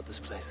feeling about this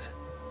place.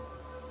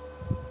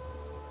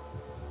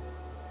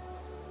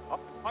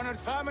 Honored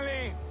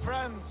family,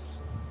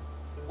 friends,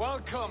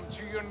 welcome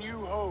to your new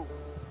home.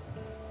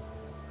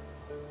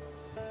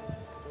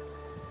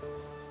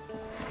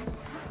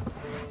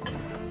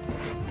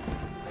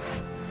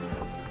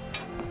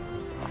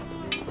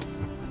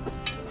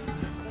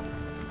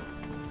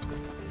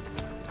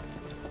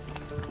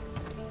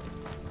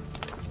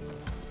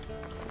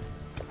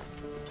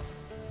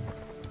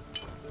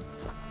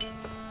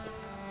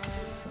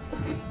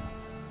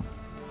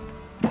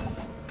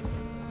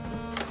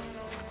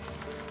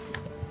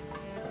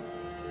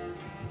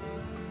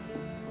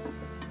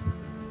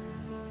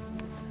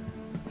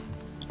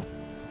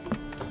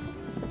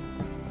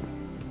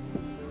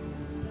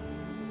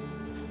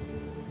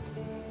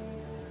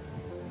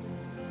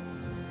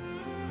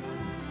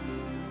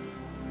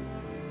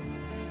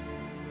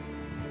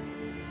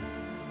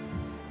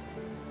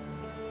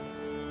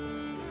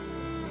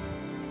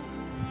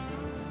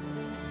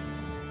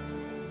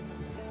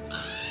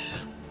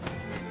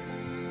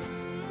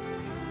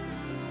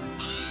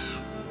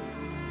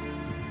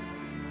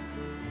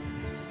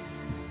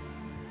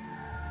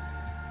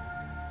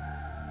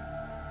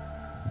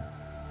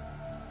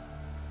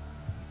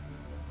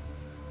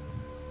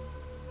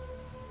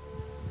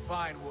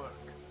 Fine work.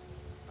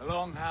 A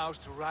longhouse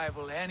to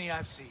rival any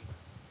I've seen.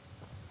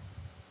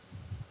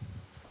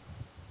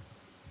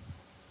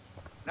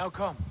 Now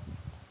come.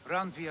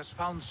 Randvi has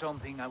found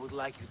something I would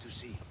like you to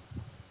see.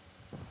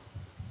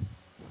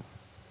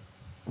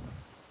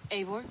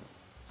 Eivor,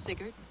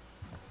 Sigurd,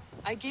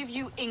 I give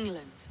you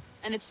England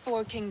and its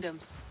 4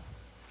 kingdoms.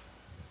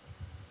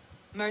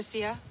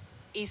 Mercia,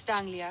 East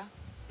Anglia,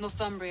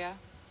 Northumbria,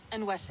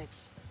 and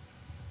Wessex.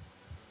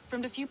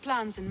 From the few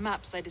plans and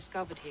maps I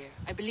discovered here,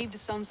 I believe the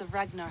Sons of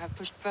Ragnar have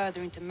pushed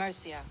further into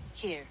Mercia,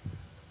 here.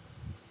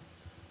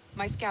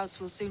 My scouts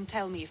will soon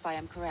tell me if I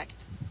am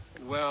correct.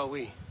 Where are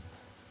we?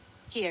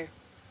 Here,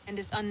 in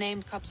this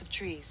unnamed copse of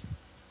trees.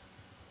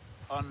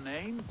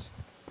 Unnamed?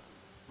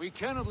 We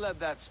cannot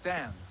let that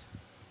stand.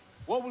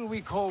 What will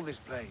we call this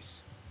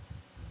place?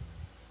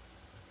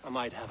 I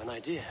might have an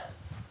idea.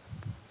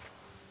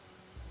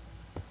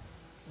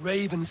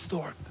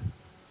 Ravensthorpe,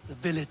 the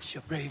village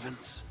of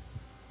ravens.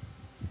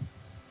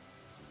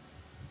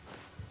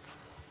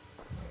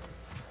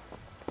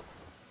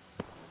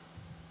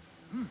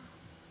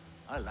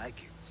 I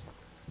like it.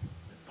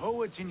 The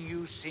poet in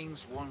you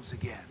sings once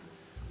again.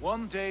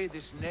 One day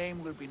this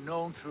name will be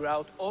known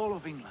throughout all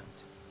of England.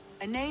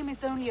 A name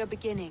is only a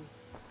beginning.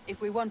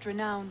 If we want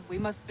renown, we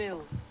must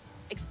build.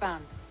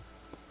 Expand.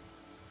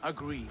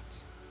 Agreed.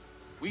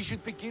 We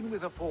should begin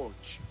with a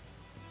forge.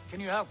 Can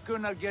you help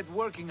Gunnar get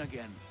working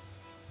again?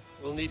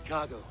 We'll need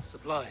cargo,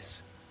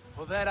 supplies.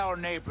 For that our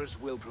neighbors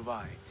will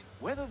provide,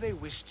 whether they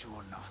wish to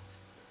or not.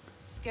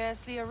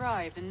 Scarcely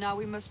arrived, and now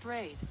we must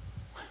raid.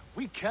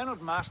 We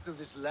cannot master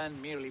this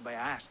land merely by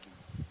asking.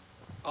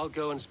 I'll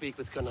go and speak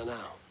with Gunnar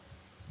now.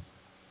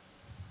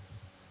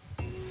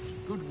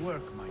 Good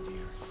work, my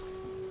dear.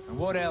 And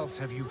what else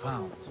have you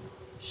found?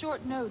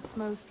 Short notes,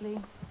 mostly.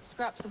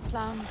 Scraps of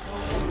plans,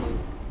 old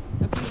letters.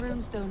 A few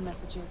runestone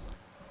messages.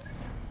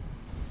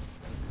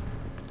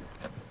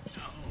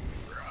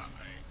 Alright.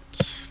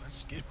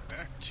 Let's get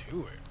back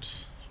to it.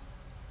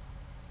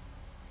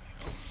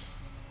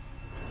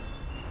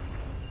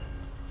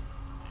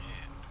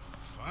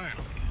 And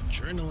finally,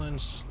 adrenaline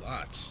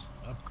slots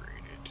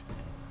upgraded.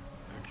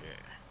 Okay.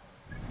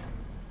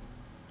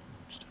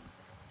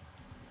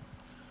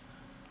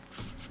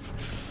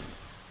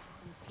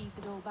 Piece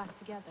it all back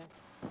together.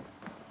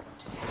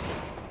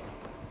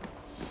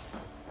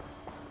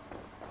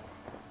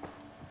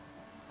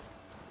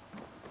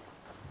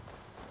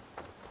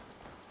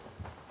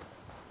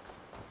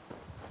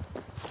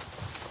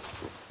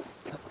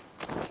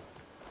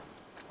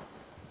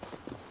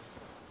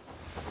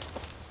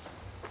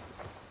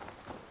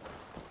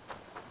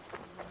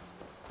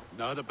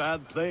 Not a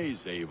bad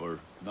place, Eivor.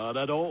 Not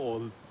at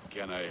all.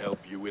 Can I help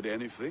you with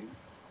anything?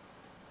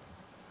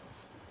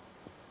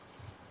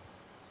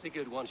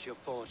 Sigurd wants your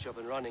forge up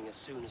and running as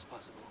soon as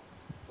possible.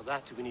 For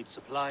that, we need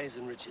supplies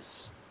and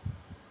riches.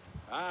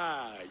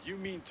 Ah, you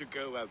mean to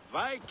go a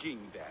Viking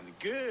then?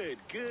 Good,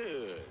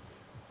 good.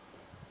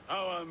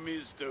 How I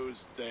miss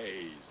those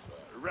days.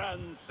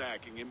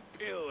 Ransacking and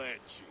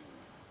pillaging.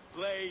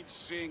 Blade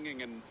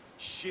singing and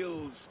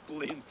shield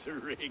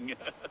splintering.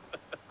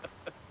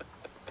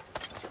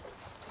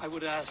 I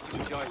would ask you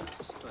to join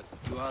us, but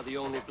you are the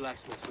only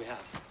blacksmith we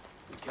have.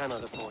 We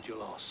cannot afford your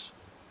loss.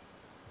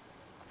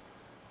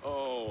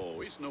 Oh,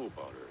 it's no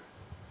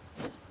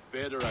bother.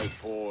 Better I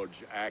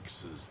forge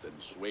axes than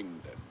swing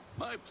them.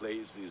 My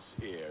place is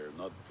here,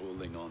 not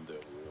pulling on the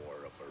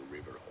oar of a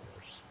river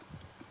horse.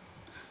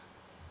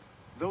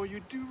 Though you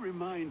do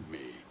remind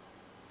me,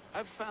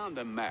 I found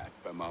a map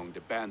among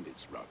the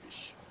bandits'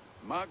 rubbish,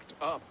 marked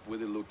up with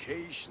the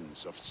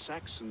locations of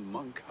Saxon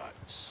monk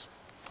huts.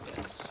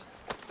 Yes.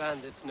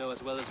 Bandits know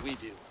as well as we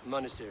do.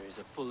 Monasteries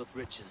are full of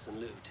riches and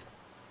loot.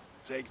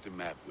 Take the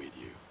map with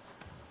you,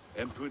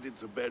 and put it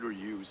to better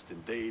use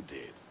than they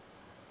did.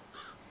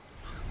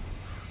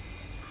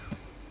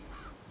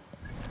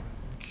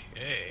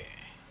 Okay.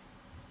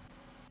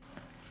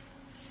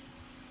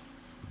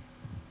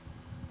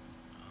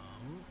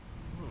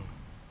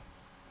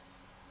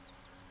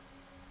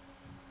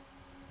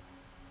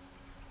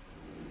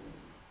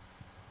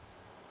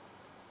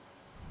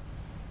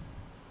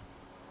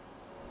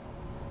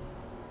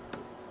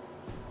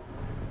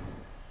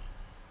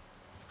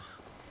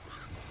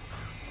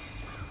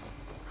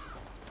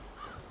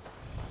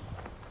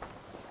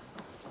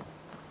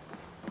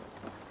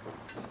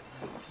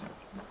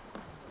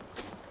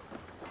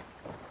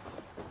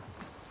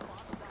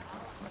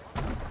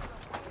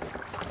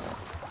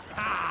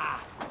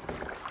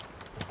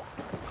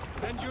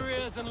 Bend your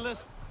ears and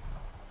listen.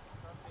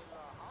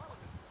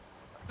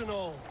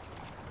 All.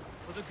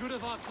 For the good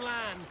of our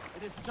clan,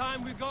 it is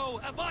time we go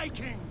a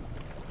Viking.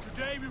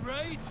 Today we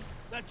raid,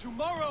 that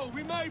tomorrow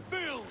we may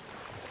build.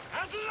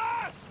 At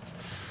last!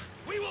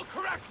 We will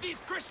crack these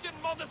Christian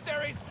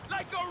monasteries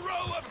like a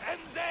row of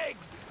hen's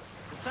eggs!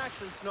 The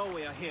Saxons know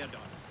we are here,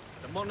 Don.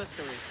 The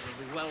monasteries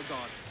will be well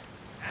guarded.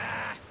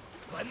 Ah,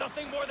 but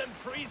nothing more than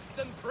priests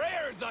and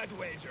prayers, I'd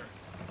wager.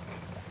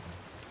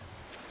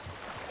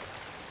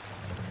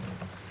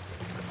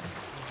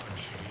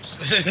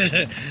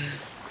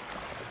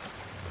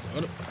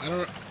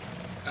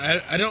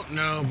 I don't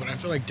know, but I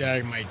feel like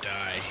Dag might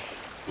die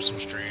for some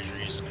strange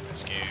reason in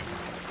this game.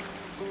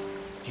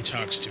 He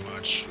talks too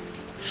much.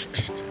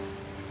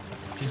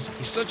 he's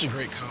such a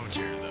great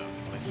commentator though.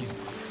 Like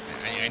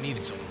I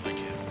needed someone like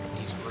him.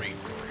 He's great.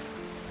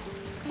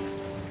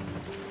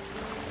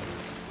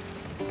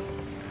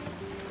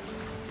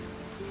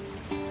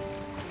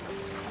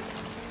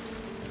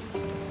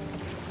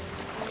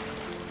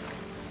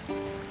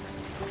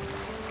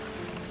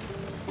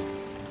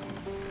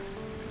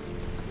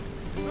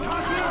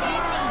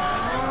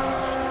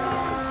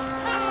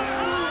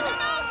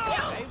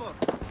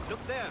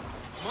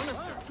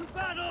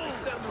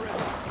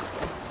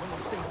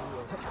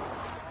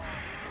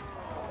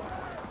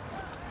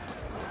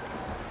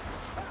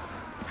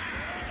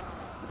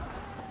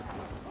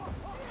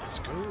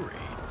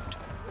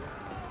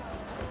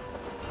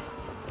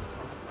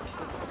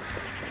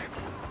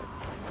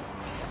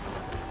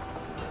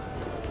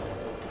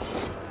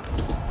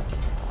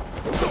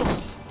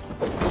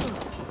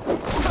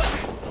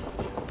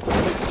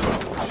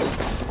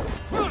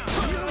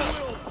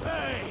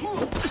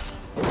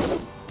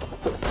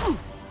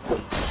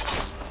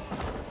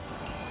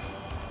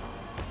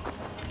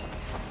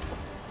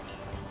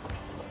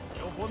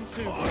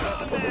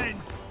 then!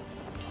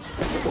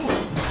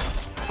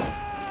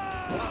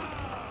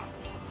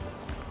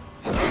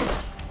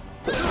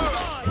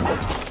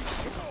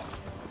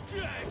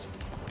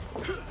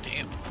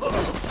 Damn.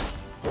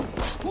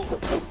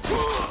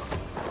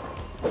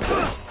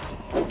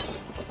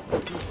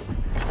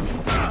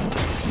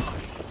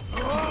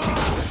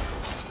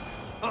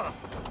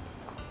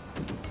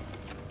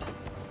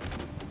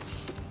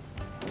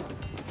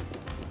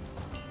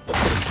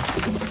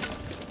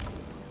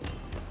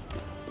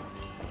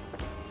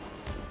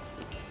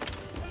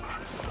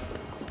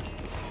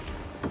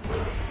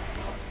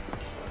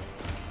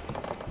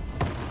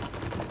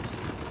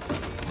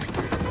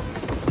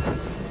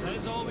 That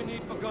is all we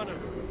need for Gunnar.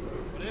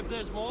 But if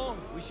there's more,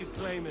 we should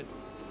claim it.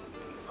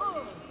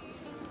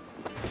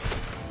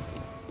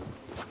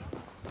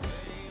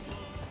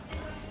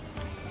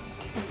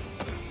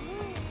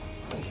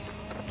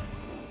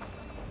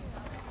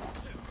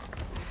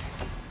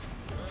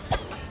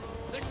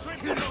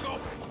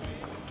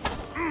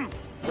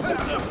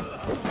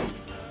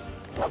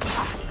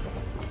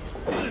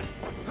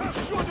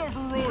 Should have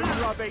run,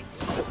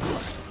 rabbits!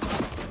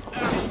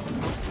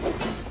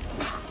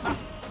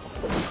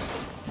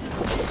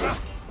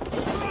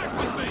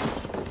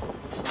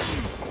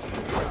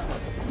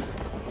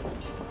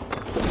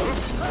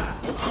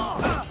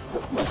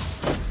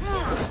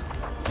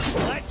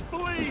 Let's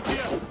bleed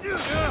you!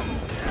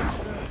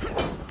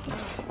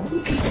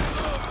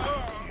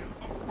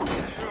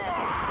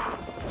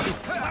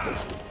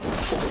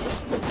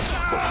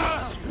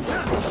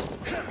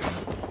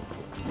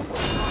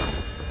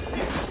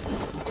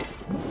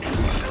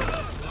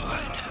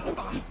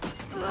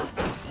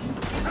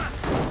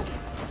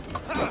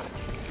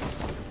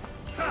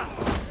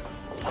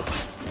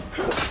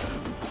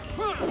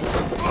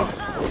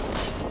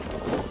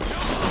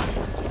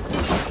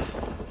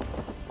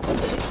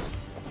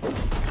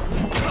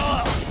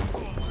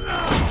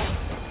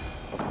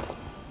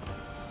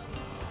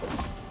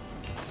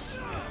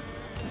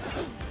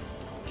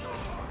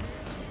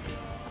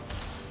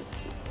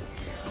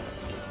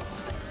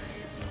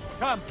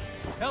 Come,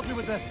 help me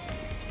with this.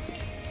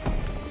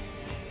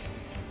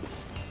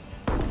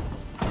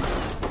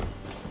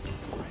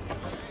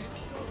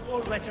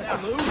 Won't let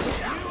us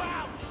lose!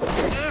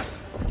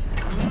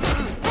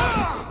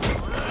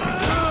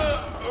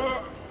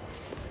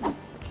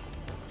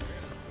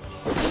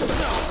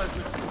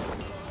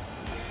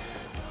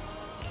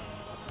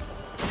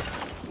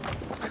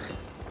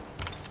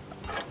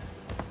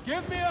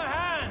 Give me a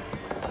hand!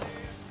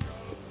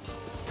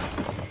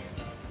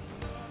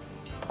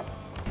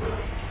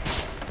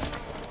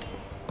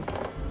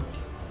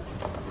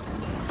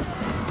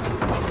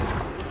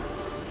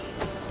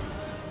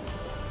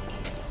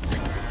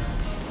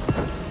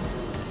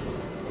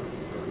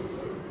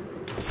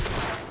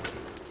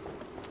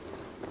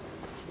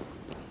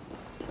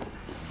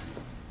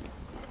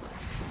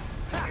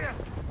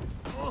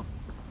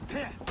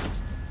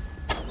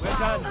 We're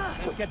done.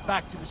 Let's get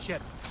back to the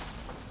ship.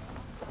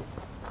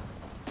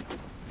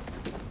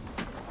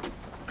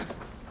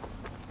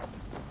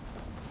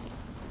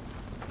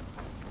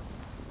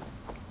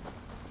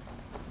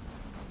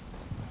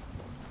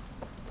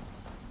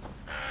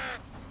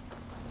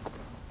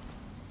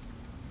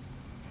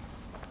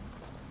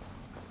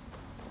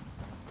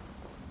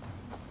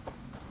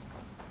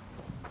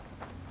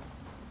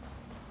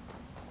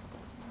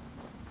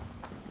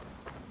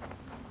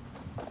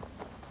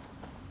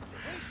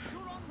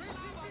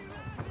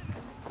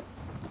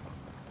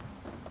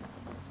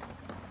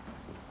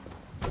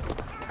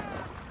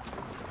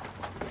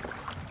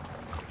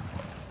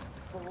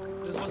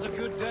 This was a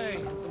good day,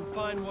 and some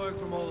fine work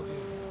from all of you.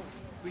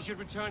 We should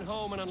return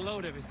home and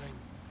unload everything.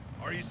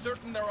 Are you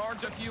certain there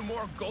aren't a few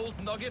more gold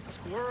nuggets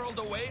squirreled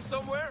away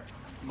somewhere?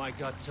 My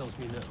gut tells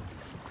me no.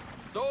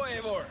 So,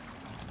 Eivor,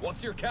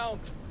 what's your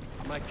count?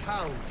 My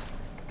count?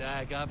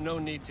 Dag, I've no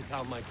need to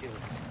count my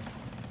kills.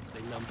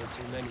 They number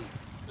too many.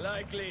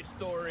 Likely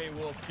story,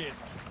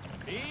 Wolfkist.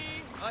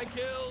 I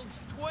killed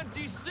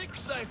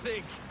 26, I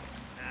think.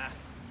 Ah,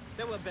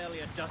 there were barely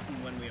a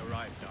dozen when we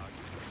arrived, Dog.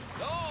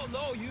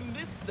 No, you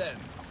missed them.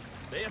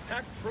 They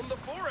attacked from the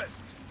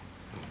forest.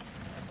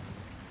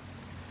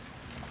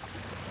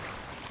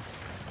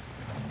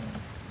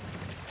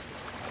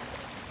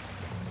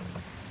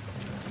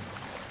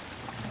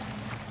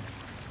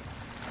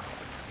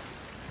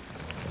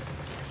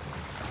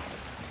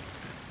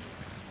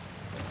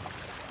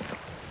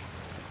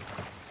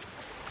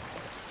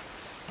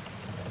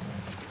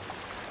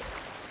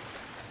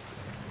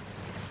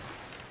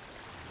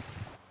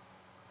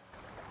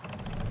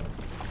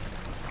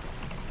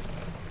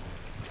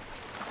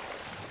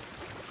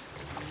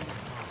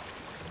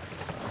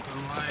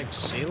 Like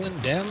sailing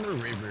down the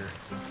river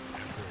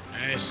after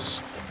a nice,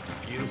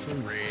 beautiful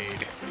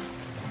raid.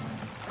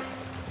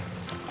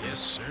 Yes,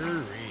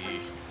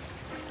 sirree.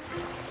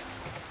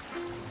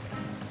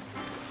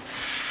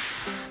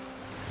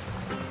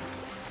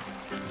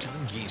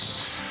 Killing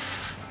geese.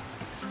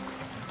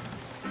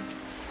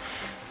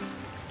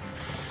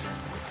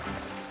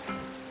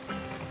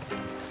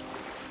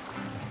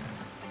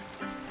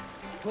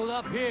 Pull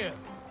up here.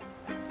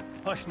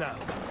 Hush now.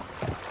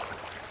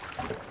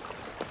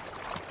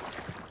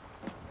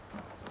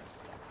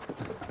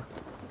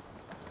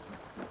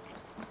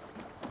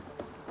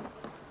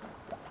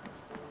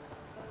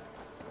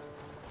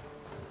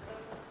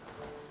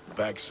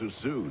 Back so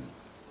soon.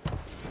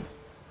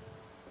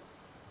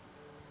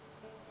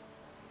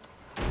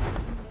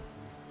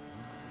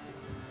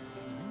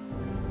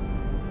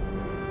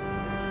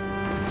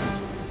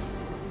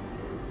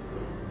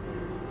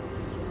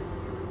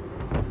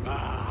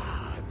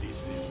 Ah,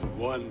 this is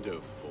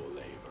wonderful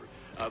labor.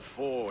 A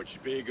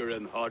forge bigger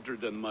and harder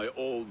than my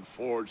old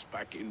forge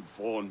back in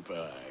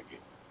Fornburg.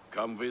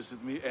 Come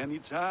visit me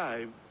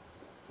anytime.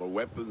 For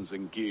weapons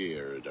and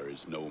gear, there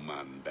is no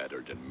man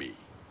better than me.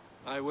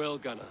 I will,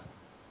 Gunnar.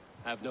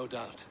 Have no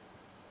doubt.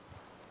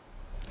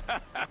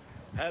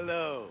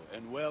 Hello,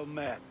 and well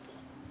met.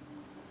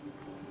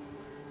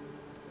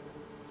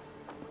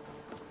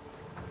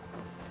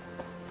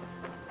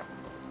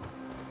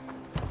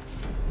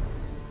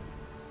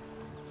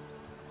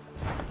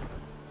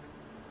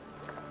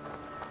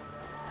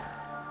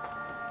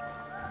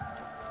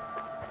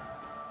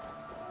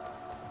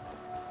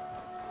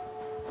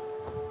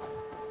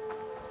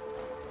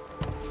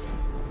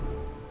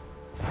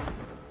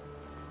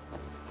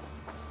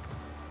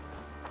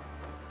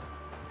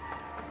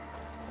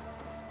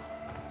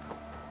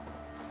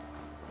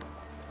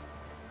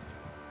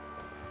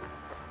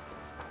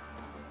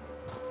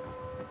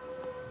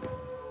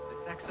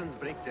 Saxons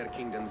break their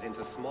kingdoms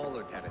into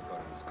smaller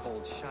territories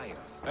called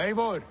shires.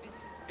 Eivor,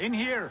 in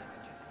here!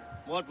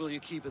 What will you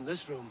keep in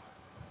this room?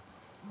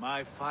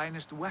 My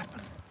finest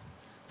weapon.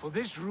 For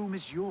this room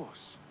is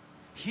yours.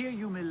 Here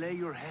you may lay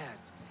your head,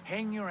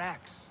 hang your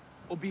axe,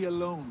 or be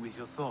alone with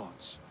your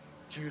thoughts.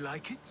 Do you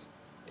like it?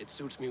 It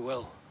suits me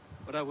well,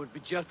 but I would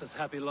be just as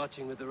happy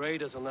lodging with the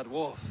raiders on that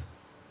wharf.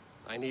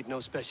 I need no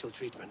special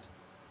treatment.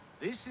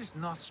 This is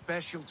not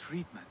special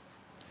treatment.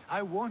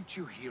 I want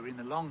you here in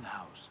the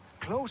Longhouse,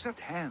 close at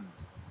hand.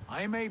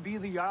 I may be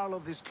the Jarl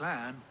of this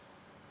clan,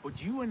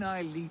 but you and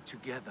I lead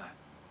together,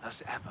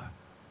 as ever.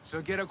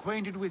 So get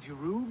acquainted with your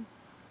room,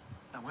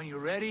 and when you're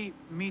ready,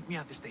 meet me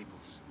at the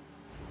stables.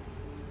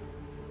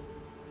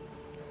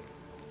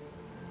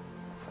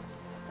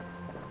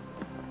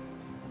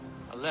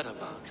 A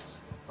letterbox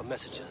for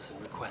messages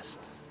and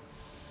requests.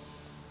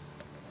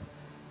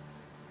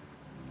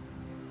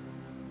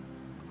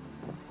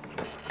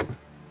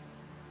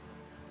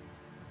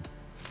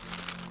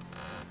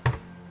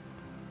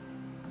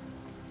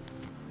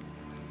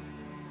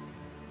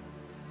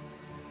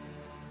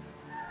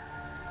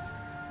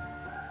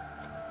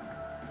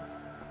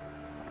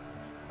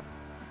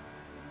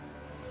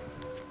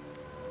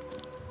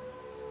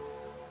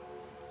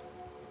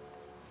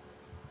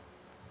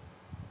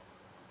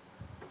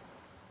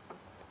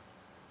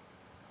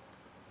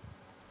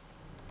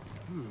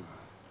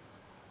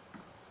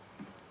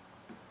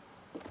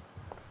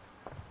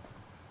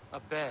 A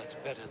bed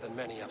better than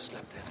many I've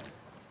slept in,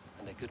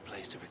 and a good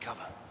place to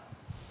recover.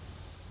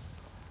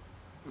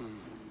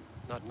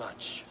 Not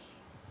much,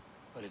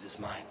 but it is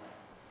mine.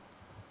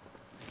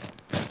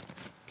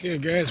 Okay,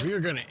 guys, we are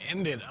going to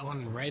end it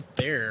on right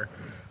there.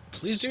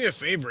 Please do me a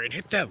favor and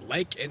hit that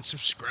like and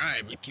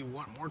subscribe if you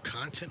want more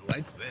content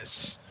like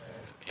this.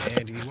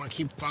 And if you want to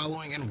keep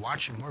following and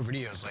watching more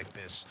videos like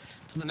this.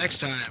 Till the next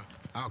time,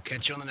 I'll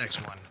catch you on the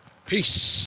next one. Peace!